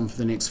focus on for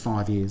the next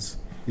 5 years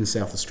in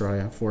South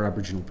Australia for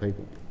Aboriginal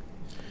people.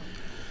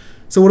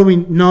 So what do we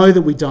know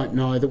that we don't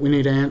know that we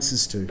need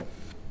answers to?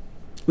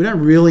 We don't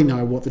really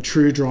know what the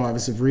true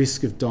drivers of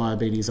risk of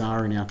diabetes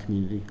are in our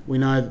community. We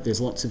know that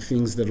there's lots of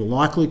things that are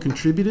likely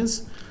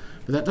contributors,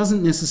 but that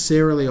doesn't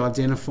necessarily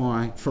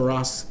identify for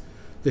us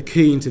the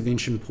key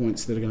intervention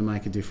points that are going to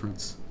make a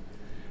difference.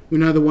 We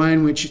know the way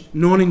in which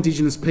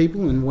non-Indigenous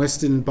people and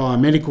Western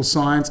biomedical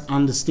science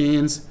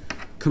understands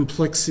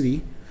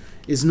complexity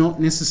is not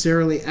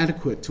necessarily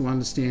adequate to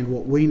understand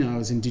what we know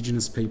as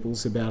Indigenous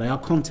peoples about our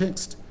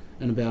context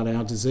and about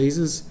our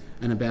diseases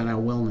and about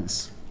our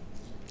wellness.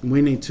 And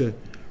we need to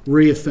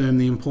reaffirm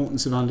the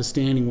importance of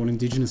understanding what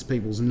Indigenous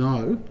peoples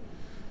know,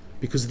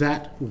 because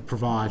that will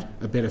provide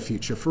a better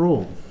future for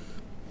all.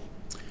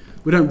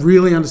 We don't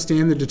really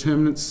understand the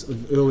determinants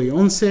of early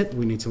onset.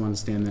 We need to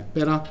understand that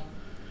better.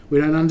 We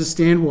don't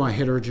understand why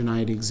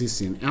heterogeneity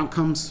exists in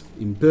outcomes,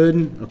 in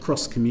burden,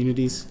 across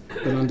communities,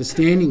 but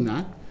understanding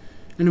that,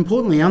 and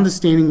importantly,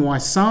 understanding why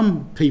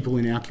some people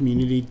in our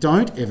community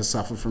don't ever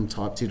suffer from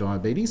type 2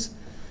 diabetes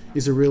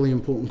is a really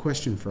important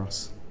question for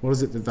us. What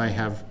is it that they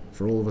have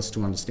for all of us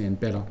to understand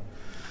better?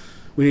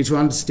 We need to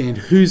understand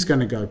who's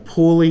going to go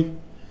poorly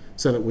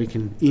so that we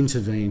can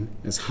intervene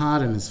as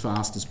hard and as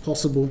fast as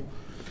possible,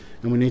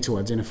 and we need to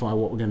identify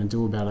what we're going to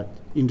do about it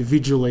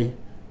individually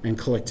and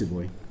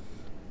collectively.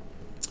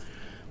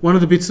 One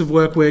of the bits of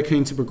work we're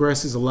keen to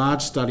progress is a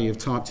large study of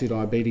type 2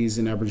 diabetes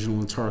in Aboriginal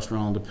and Torres Strait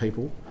Islander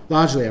people,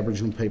 largely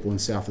Aboriginal people in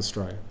South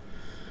Australia.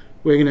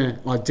 We're going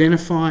to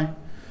identify,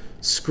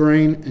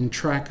 screen and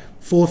track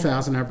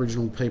 4,000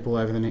 Aboriginal people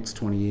over the next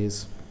 20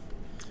 years.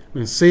 We're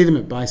going to see them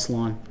at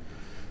baseline,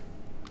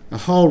 a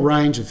whole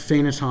range of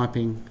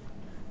phenotyping,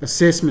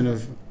 assessment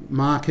of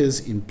markers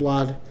in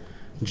blood,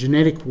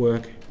 genetic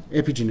work,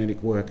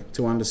 epigenetic work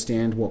to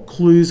understand what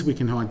clues we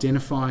can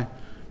identify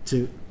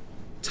to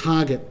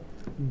target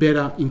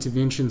better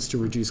interventions to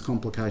reduce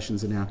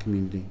complications in our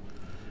community.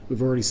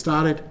 We've already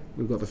started.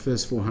 We've got the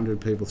first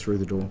 400 people through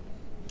the door.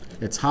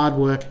 It's hard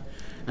work,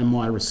 and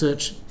my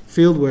research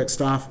fieldwork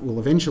staff will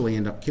eventually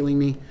end up killing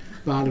me,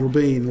 but it'll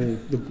be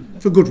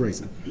for good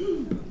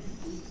reason.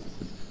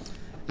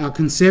 Our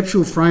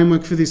conceptual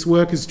framework for this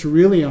work is to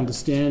really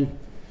understand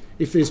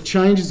if there's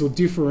changes or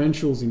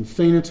differentials in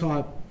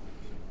phenotype,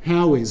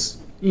 how is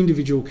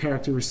individual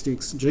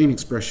characteristics, gene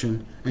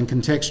expression, and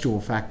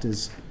contextual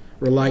factors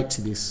relate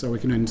to this so we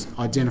can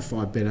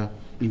identify better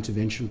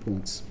intervention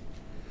points.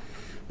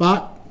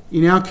 But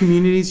in our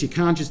communities, you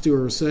can't just do a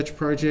research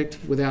project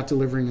without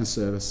delivering a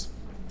service,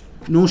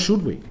 nor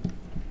should we.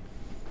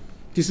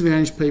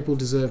 Disadvantaged people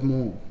deserve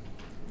more.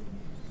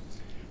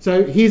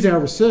 So here's our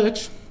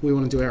research. We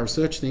want to do our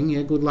research thing.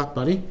 Yeah, good luck,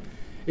 buddy.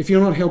 If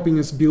you're not helping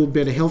us build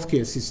better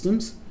healthcare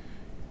systems,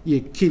 you're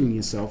kidding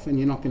yourself and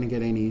you're not going to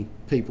get any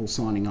people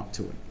signing up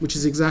to it, which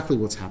is exactly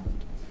what's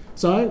happened.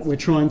 So we're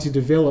trying to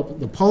develop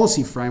the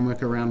policy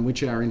framework around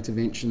which our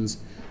interventions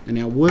and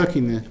our work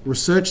in the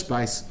research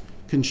space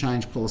can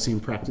change policy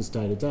and practice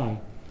day to day.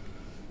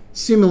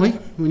 Similarly,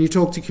 when you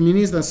talk to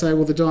communities, they say,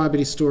 well, the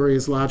diabetes story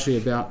is largely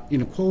about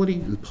inequality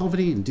and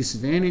poverty and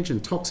disadvantage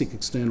and toxic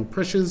external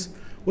pressures.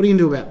 What are you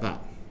going to do about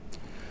that?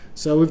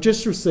 So we've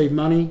just received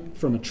money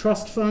from a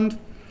trust fund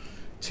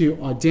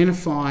to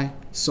identify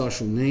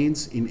social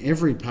needs in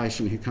every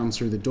patient who comes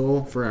through the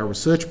door for our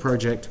research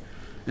project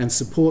and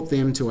support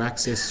them to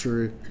access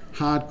through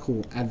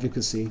hardcore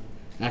advocacy,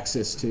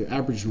 access to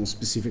Aboriginal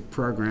specific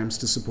programs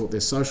to support their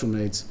social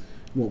needs.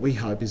 What we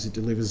hope is it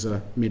delivers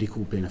a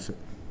medical benefit.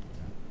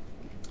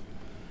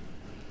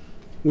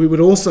 We would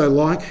also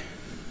like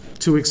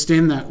to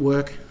extend that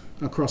work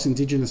across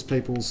Indigenous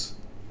peoples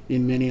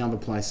in many other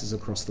places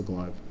across the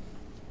globe.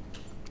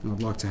 And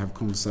I'd like to have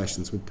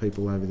conversations with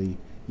people over the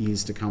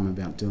years to come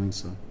about doing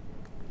so.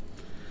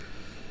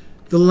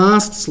 The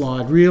last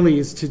slide really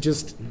is to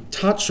just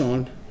touch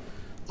on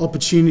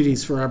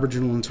opportunities for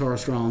Aboriginal and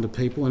Torres Strait Islander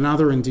people and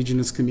other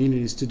Indigenous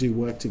communities to do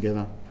work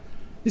together.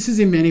 This is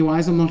in many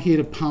ways, I'm not here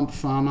to pump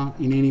pharma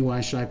in any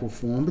way, shape or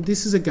form, but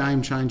this is a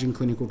game-changing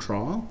clinical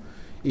trial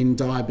in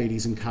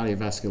diabetes and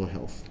cardiovascular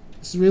health.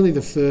 This is really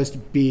the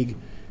first big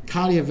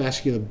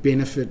cardiovascular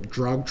benefit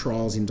drug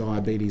trials in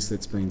diabetes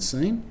that's been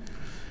seen,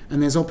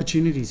 and there's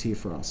opportunities here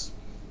for us.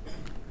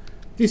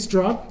 This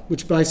drug,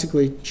 which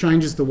basically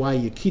changes the way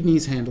your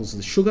kidneys handles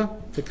the sugar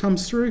that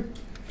comes through,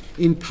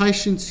 in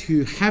patients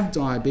who have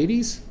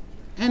diabetes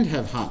and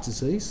have heart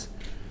disease,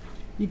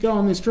 you go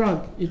on this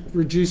drug, it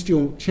reduced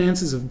your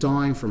chances of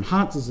dying from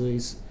heart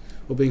disease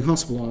or being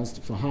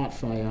hospitalised for heart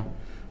failure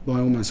by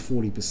almost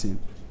 40%.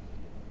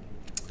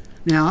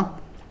 Now,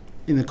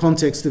 in the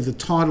context of the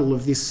title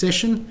of this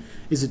session,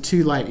 is it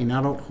too late in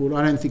adulthood?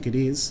 I don't think it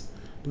is,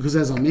 because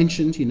as I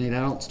mentioned, you need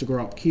adults to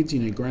grow up kids, you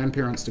need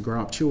grandparents to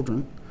grow up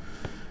children.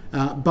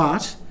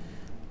 But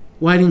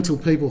waiting until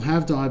people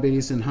have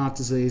diabetes and heart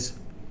disease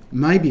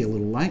may be a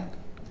little late.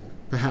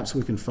 Perhaps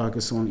we can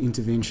focus on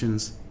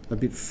interventions a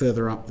bit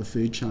further up the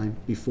food chain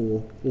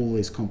before all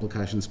these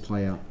complications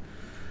play out.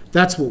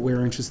 That's what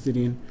we're interested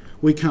in.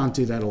 We can't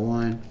do that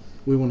alone.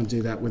 We want to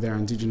do that with our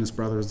Indigenous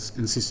brothers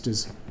and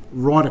sisters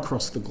right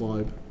across the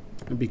globe,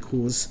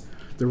 because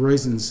the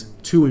reason's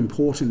too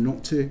important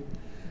not to.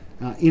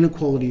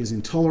 Inequality is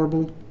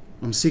intolerable.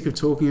 I'm sick of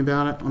talking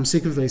about it. I'm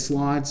sick of these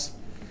slides.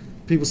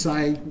 People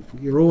say,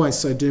 you're always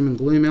so doom and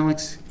gloom,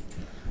 Alex.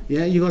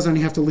 Yeah, you guys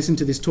only have to listen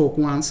to this talk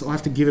once. I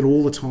have to give it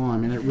all the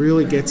time, and it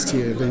really gets to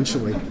you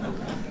eventually.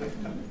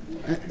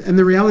 And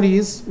the reality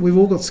is, we've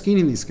all got skin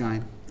in this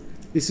game.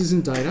 This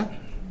isn't data.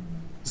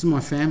 This is my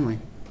family.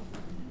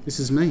 This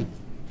is me.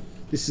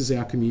 This is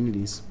our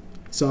communities.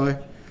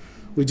 So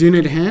we do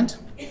need a hand,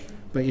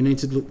 but you need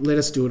to let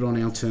us do it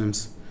on our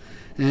terms.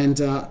 And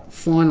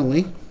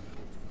finally,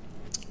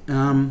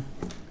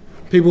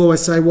 people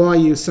always say, why are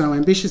you so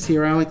ambitious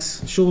here,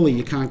 Alex? Surely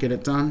you can't get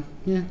it done.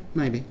 Yeah,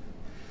 maybe.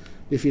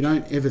 If you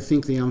don't ever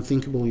think the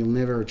unthinkable, you'll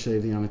never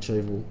achieve the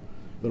unachievable.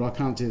 But I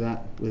can't do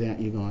that without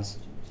you guys.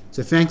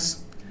 So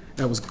thanks.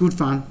 That was good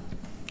fun.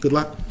 Good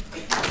luck.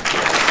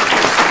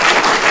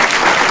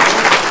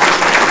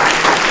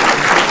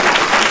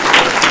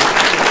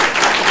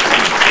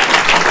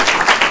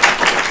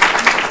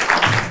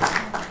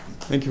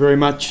 Thank you very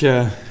much,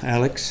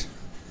 Alex.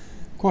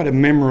 Quite a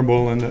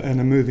memorable and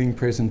a moving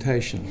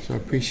presentation, so I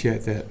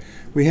appreciate that.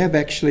 We have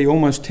actually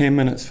almost 10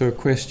 minutes for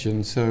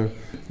questions, so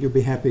you'll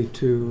be happy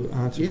to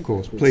answer, of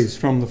course. Please,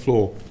 from the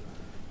floor.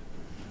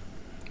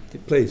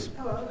 Please.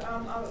 Hello.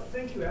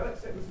 Thank you,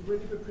 Alex. That was a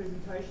really good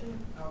presentation,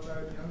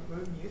 although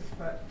gloom, yes,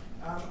 but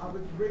I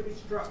was really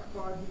struck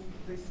by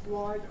the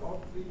slide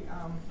of the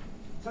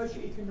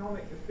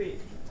socio-economic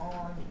effect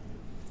on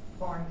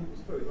buying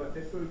people's food, like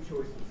their food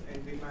choices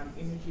and the amount of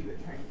energy that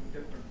came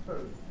from different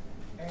foods.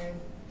 And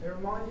it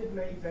reminded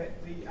me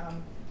that the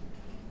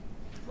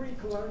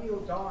pre-colonial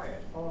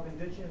diet of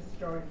Indigenous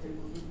Australian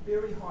peoples was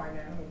very high in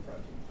animal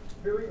protein,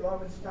 very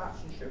low in starch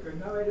and sugar,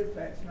 no added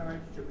fats, no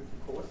added sugars,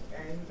 of course,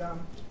 and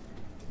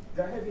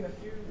they're having a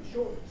few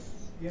short,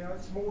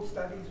 small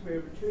studies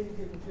where returning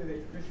people to their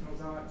traditional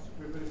diets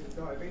reverses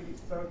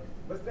diabetes. So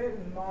with that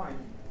in mind,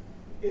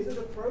 is it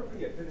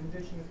appropriate that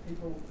Indigenous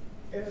people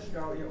in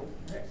Australia or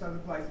perhaps other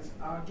places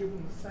are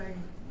given the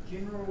same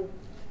general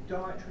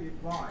dietary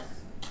advice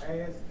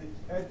as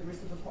the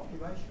rest of the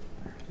population?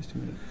 Just a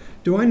minute.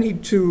 Do I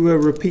need to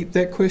repeat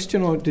that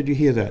question, or did you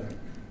hear that?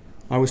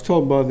 I was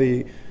told by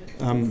the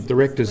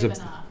directors of...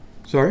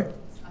 Sorry? I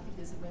think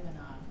there's a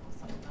webinar or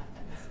something like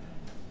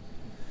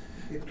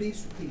that. Yeah,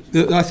 please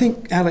repeat. I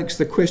think, Alex,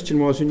 the question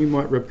was, and you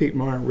might repeat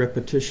my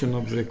repetition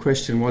of the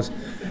question, was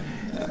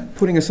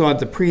putting aside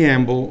the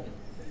preamble,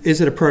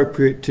 is it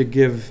appropriate to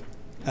give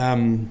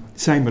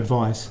same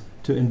advice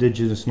to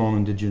Indigenous,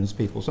 non-Indigenous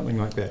people, something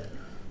like that?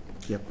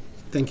 Yep.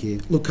 Thank you.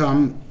 Look,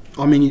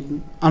 I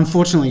mean,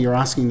 unfortunately, you're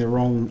asking the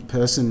wrong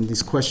person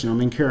this question. I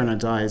mean, Kieran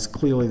O'Day is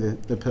clearly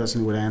the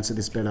person who would answer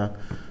this better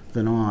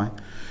than I.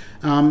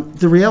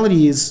 The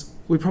reality is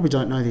we probably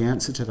don't know the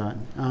answer to that.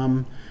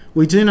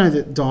 We do know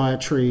that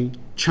dietary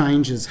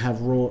changes have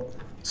wrought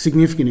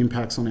significant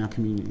impacts on our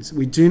communities.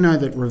 We do know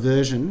that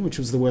reversion, which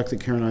was the work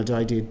that Kieran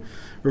O'Day did,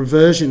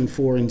 reversion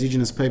for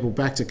Indigenous people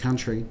back to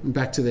country and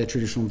back to their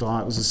traditional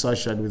diet was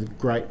associated with a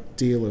great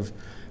deal of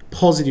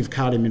positive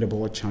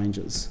cardiometabolic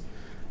changes,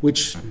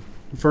 which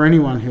for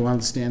anyone who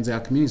understands our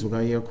communities will go,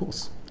 yeah, of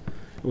course.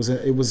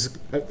 It was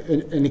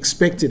an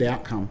expected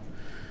outcome.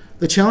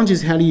 The challenge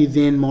is, how do you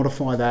then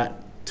modify that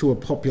to a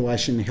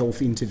population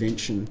health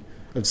intervention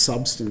of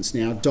substance?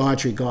 Now,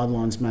 dietary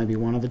guidelines may be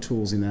one of the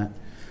tools in that,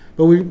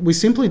 but we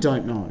simply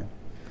don't know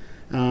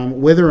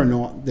whether or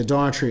not the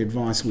dietary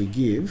advice we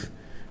give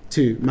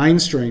to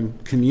mainstream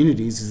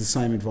communities is the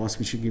same advice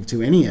we should give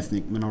to any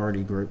ethnic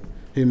minority group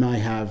who may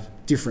have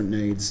different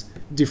needs,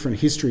 different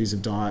histories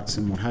of diets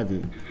and what have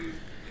you.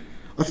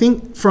 I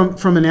think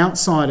from an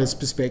outsider's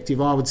perspective,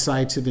 I would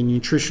say to the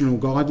nutritional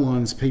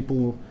guidelines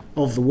people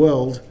of the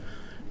world,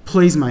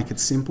 please make it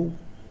simple.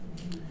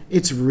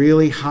 It's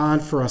really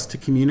hard for us to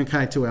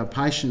communicate to our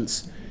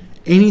patients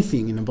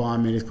anything in a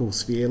biomedical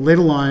sphere, let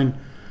alone,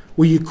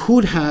 well, you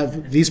could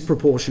have this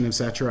proportion of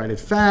saturated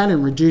fat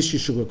and reduce your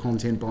sugar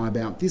content by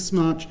about this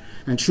much,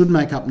 and should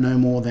make up no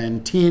more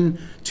than 10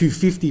 to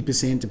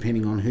 50%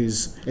 depending on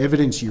whose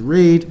evidence you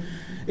read.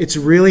 It's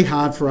really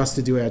hard for us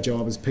to do our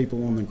job as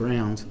people on the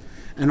ground.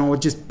 And I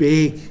would just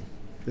beg,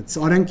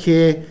 I don't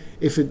care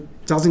if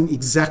it doesn't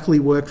exactly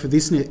work for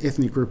this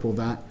ethnic group or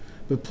that,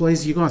 but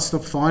please, you guys,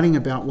 stop fighting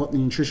about what the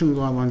nutritional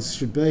guidelines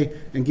should be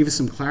and give us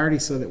some clarity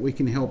so that we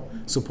can help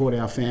support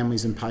our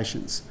families and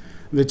patients.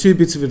 The two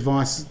bits of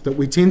advice that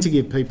we tend to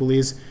give people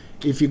is,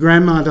 if your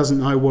grandma doesn't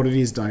know what it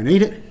is, don't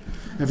eat it.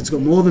 If it's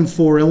got more than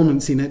 4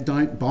 elements in it,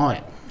 don't buy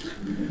it.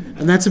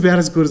 And that's about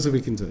as good as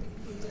we can do.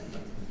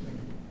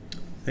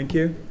 Thank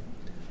you.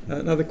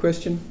 Another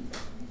question?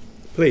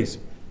 Please.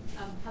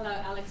 Hello,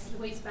 Alex.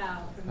 Louise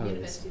Bowell from the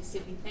University of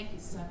Sydney. Thank you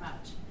so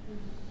much.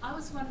 I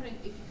was wondering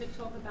if you could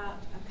talk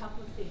about a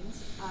couple of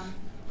things.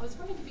 I was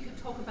wondering if you could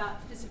talk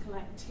about physical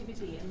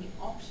activity and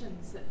the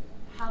options that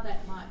how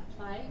that might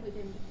play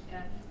within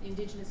the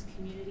Indigenous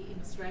community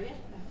in Australia.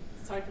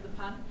 Sorry for the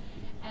pun.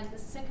 And the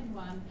second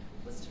one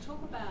was to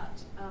talk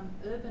about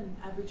urban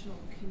Aboriginal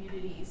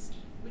communities,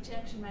 which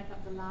actually make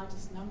up the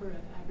largest number of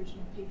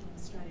Aboriginal people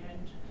in Australia,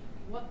 and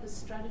what the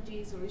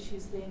strategies or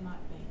issues there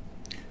might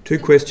be. Two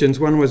questions.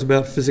 One was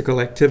about physical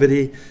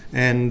activity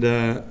and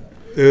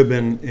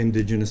urban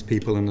Indigenous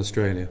people in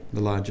Australia,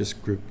 the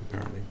largest group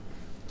apparently.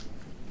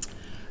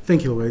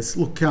 Thank you, Louise.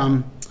 Look,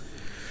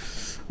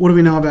 what do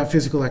we know about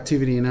physical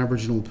activity in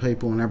Aboriginal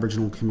people and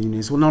Aboriginal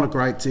communities? Well, not a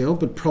great deal,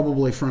 but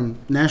probably from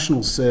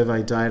national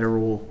survey data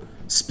or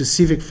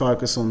specific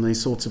focus on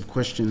these sorts of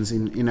questions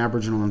in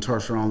Aboriginal and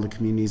Torres Strait Islander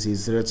communities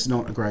is that it's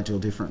not a great deal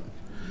different.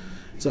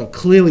 So it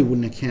clearly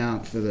wouldn't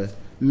account for the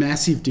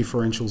massive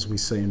differentials we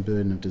see in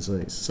burden of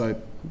disease.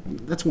 So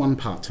that's one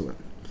part to it.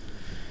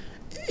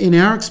 In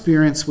our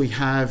experience, we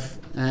have,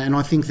 and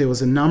I think there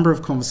was a number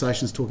of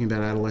conversations talking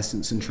about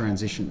adolescence and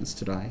transitions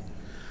today.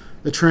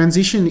 The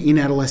transition in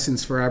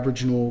adolescence for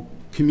Aboriginal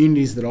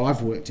communities that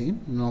I've worked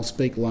in, and I'll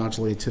speak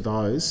largely to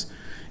those,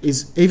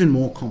 is even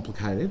more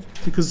complicated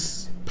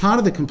because part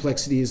of the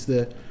complexity is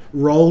the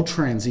role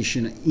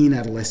transition in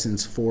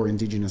adolescence for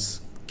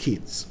Indigenous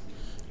kids.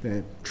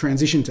 The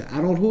transition to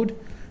adulthood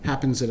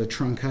happens at a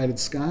truncated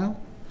scale,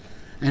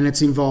 and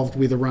it's involved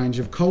with a range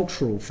of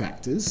cultural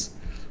factors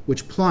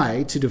which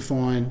play to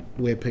define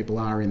where people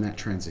are in that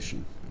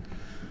transition.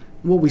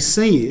 What we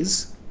see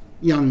is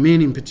young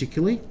men in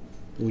particular,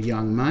 or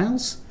young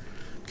males,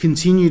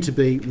 continue to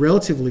be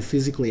relatively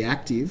physically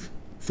active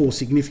for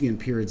significant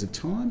periods of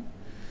time,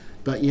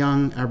 but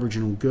young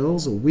Aboriginal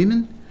girls or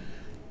women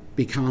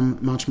become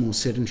much more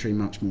sedentary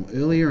much more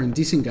earlier and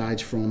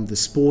disengage from the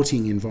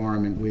sporting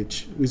environment,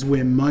 which is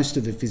where most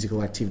of the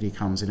physical activity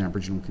comes in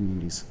Aboriginal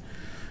communities.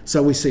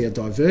 So we see a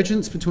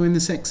divergence between the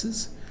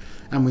sexes,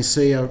 and we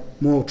see a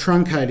more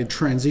truncated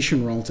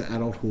transition role to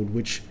adulthood,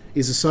 which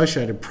is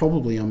associated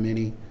probably on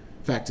many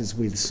factors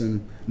with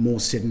some more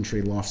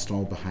sedentary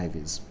lifestyle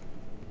behaviours.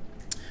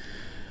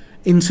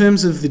 In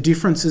terms of the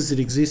differences that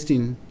exist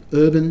in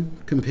urban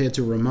compared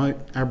to remote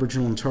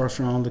Aboriginal and Torres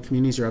Strait Islander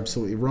communities, you're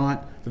absolutely right.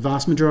 The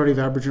vast majority of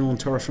Aboriginal and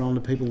Torres Strait Islander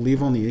people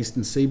live on the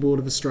eastern seaboard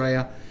of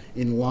Australia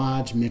in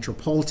large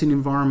metropolitan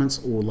environments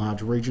or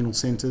large regional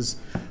centres.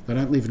 They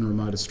don't live in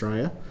remote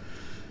Australia.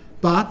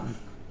 But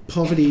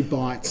poverty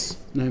bites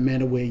no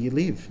matter where you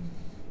live.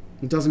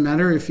 It doesn't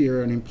matter if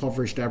you're an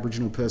impoverished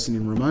Aboriginal person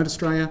in remote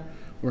Australia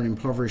or an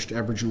impoverished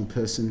Aboriginal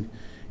person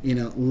in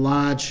a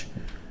large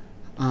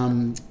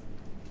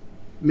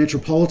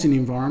metropolitan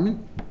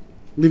environment.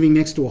 Living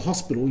next to a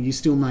hospital, you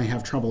still may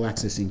have trouble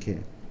accessing care,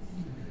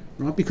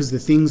 right? Because the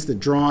things that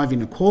drive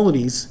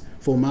inequalities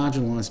for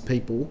marginalised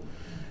people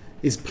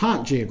is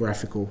part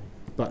geographical,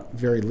 but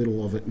very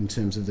little of it in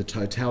terms of the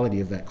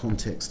totality of that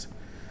context.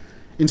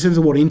 In terms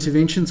of what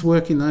interventions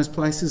work in those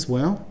places,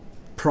 well,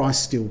 price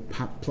still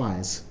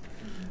plays.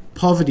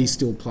 Poverty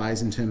still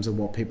plays in terms of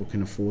what people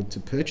can afford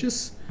to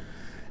purchase.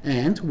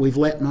 And we've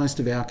let most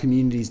of our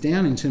communities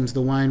down in terms of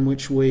the way in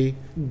which we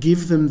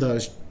give them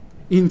those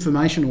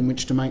information on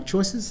which to make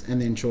choices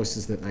and then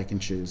choices that they can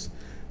choose.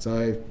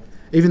 So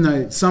even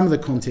though some of the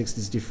context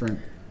is different,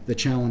 the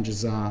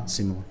challenges are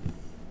similar.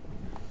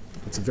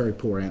 It's a very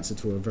poor answer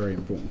to a very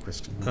important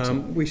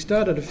question. We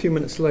started a few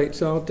minutes late,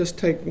 so I'll just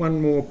take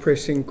one more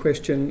pressing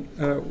question.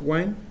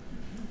 Wayne?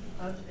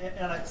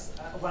 Alex,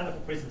 a wonderful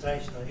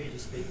presentation. I heard you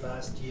speak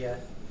last year,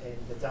 and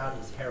the data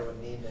was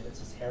harrowing then, and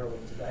it's as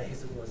harrowing today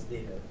as it was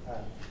then.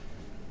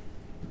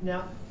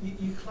 Now,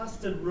 you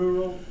clustered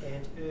rural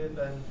and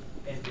urban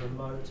and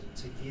remote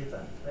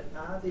together, but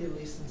are there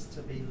lessons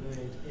to be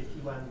learned if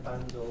you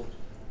unbundle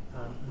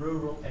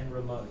rural and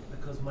remote?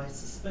 Because my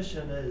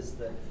suspicion is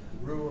that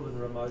rural and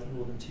remote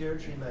Northern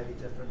Territory may be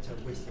different to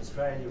Western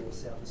Australia or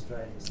South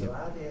Australia. So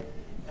yep.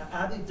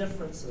 Are there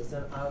differences,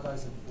 and are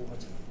those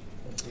informative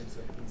in terms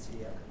of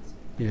NCD outcomes?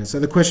 Yeah, so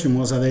the question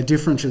was, are there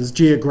differences,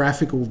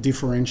 geographical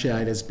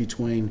differentiators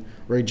between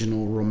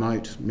regional,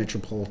 remote,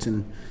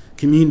 metropolitan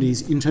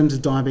communities in terms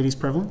of diabetes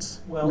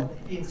prevalence? Well,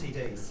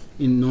 NCDs.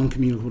 In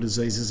non-communicable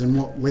diseases, and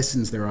what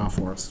lessons there are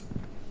for us.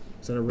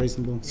 Is that a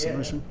reasonable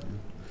summation?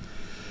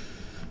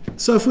 Yeah.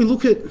 So if we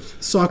look at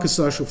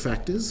psychosocial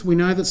factors, we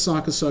know that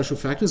psychosocial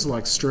factors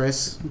like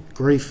stress,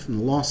 grief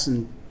and loss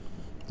and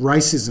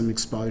racism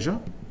exposure,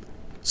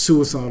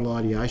 suicidal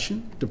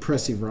ideation,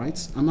 depressive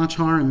rates are much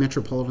higher in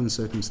metropolitan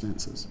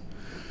circumstances.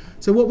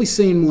 So what we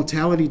see in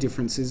mortality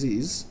differences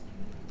is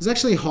there's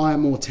actually higher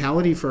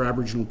mortality for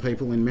Aboriginal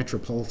people in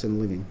metropolitan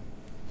living.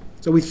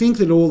 So we think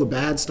that all the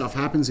bad stuff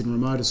happens in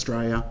remote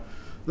Australia.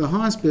 The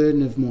highest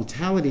burden of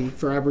mortality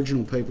for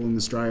Aboriginal people in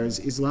Australia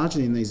is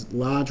largely in these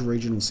large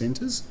regional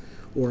centres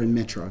or in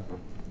metro.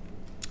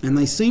 And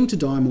they seem to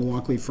die more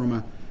likely from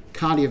a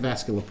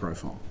cardiovascular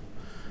profile.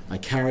 They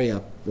carry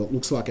what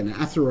looks like an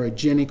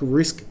atherogenic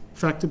risk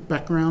factor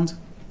background.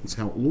 That's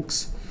how it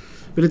looks.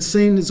 But it's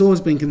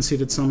always been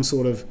considered some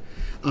sort of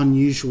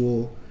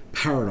unusual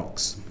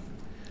paradox.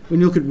 When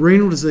you look at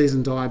renal disease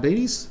and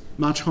diabetes,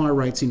 much higher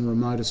rates in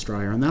remote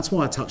Australia, and that's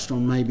why I touched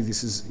on maybe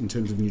this is in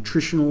terms of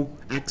nutritional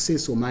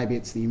access or maybe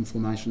it's the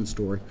inflammation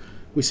story.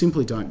 We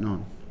simply don't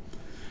know.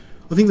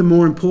 I think the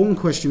more important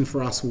question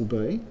for us will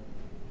be,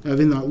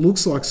 even though it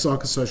looks like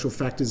psychosocial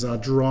factors are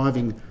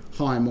driving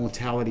higher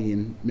mortality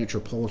in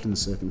metropolitan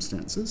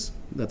circumstances,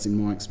 that's in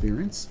my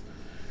experience,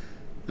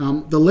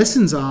 the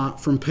lessons are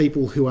from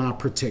people who are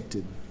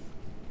protected,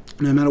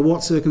 no matter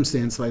what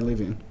circumstance they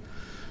live in.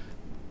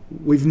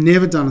 We've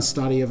never done a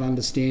study of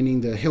understanding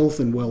the health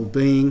and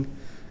well-being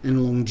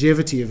and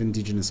longevity of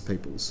Indigenous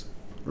peoples,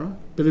 right?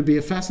 But it'd be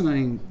a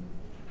fascinating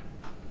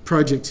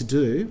project to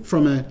do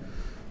from a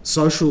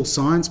social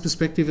science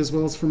perspective as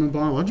well as from a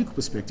biological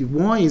perspective.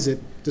 Why is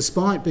it,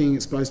 despite being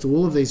exposed to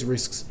all of these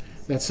risks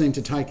that seem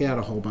to take out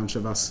a whole bunch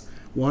of us,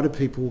 why do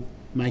people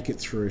make it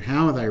through?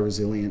 How are they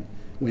resilient?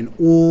 when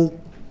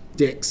all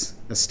decks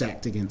are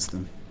stacked against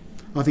them.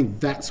 I think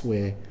that's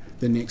where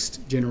the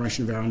next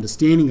generation of our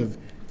understanding of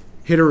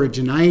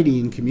heterogeneity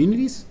in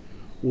communities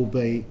will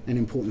be an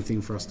important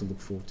thing for us to look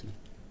forward to.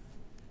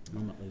 I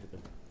might leave it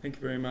there. Thank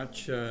you very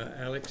much,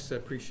 Alex. I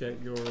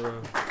appreciate your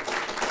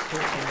thoughts on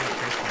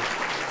that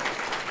question.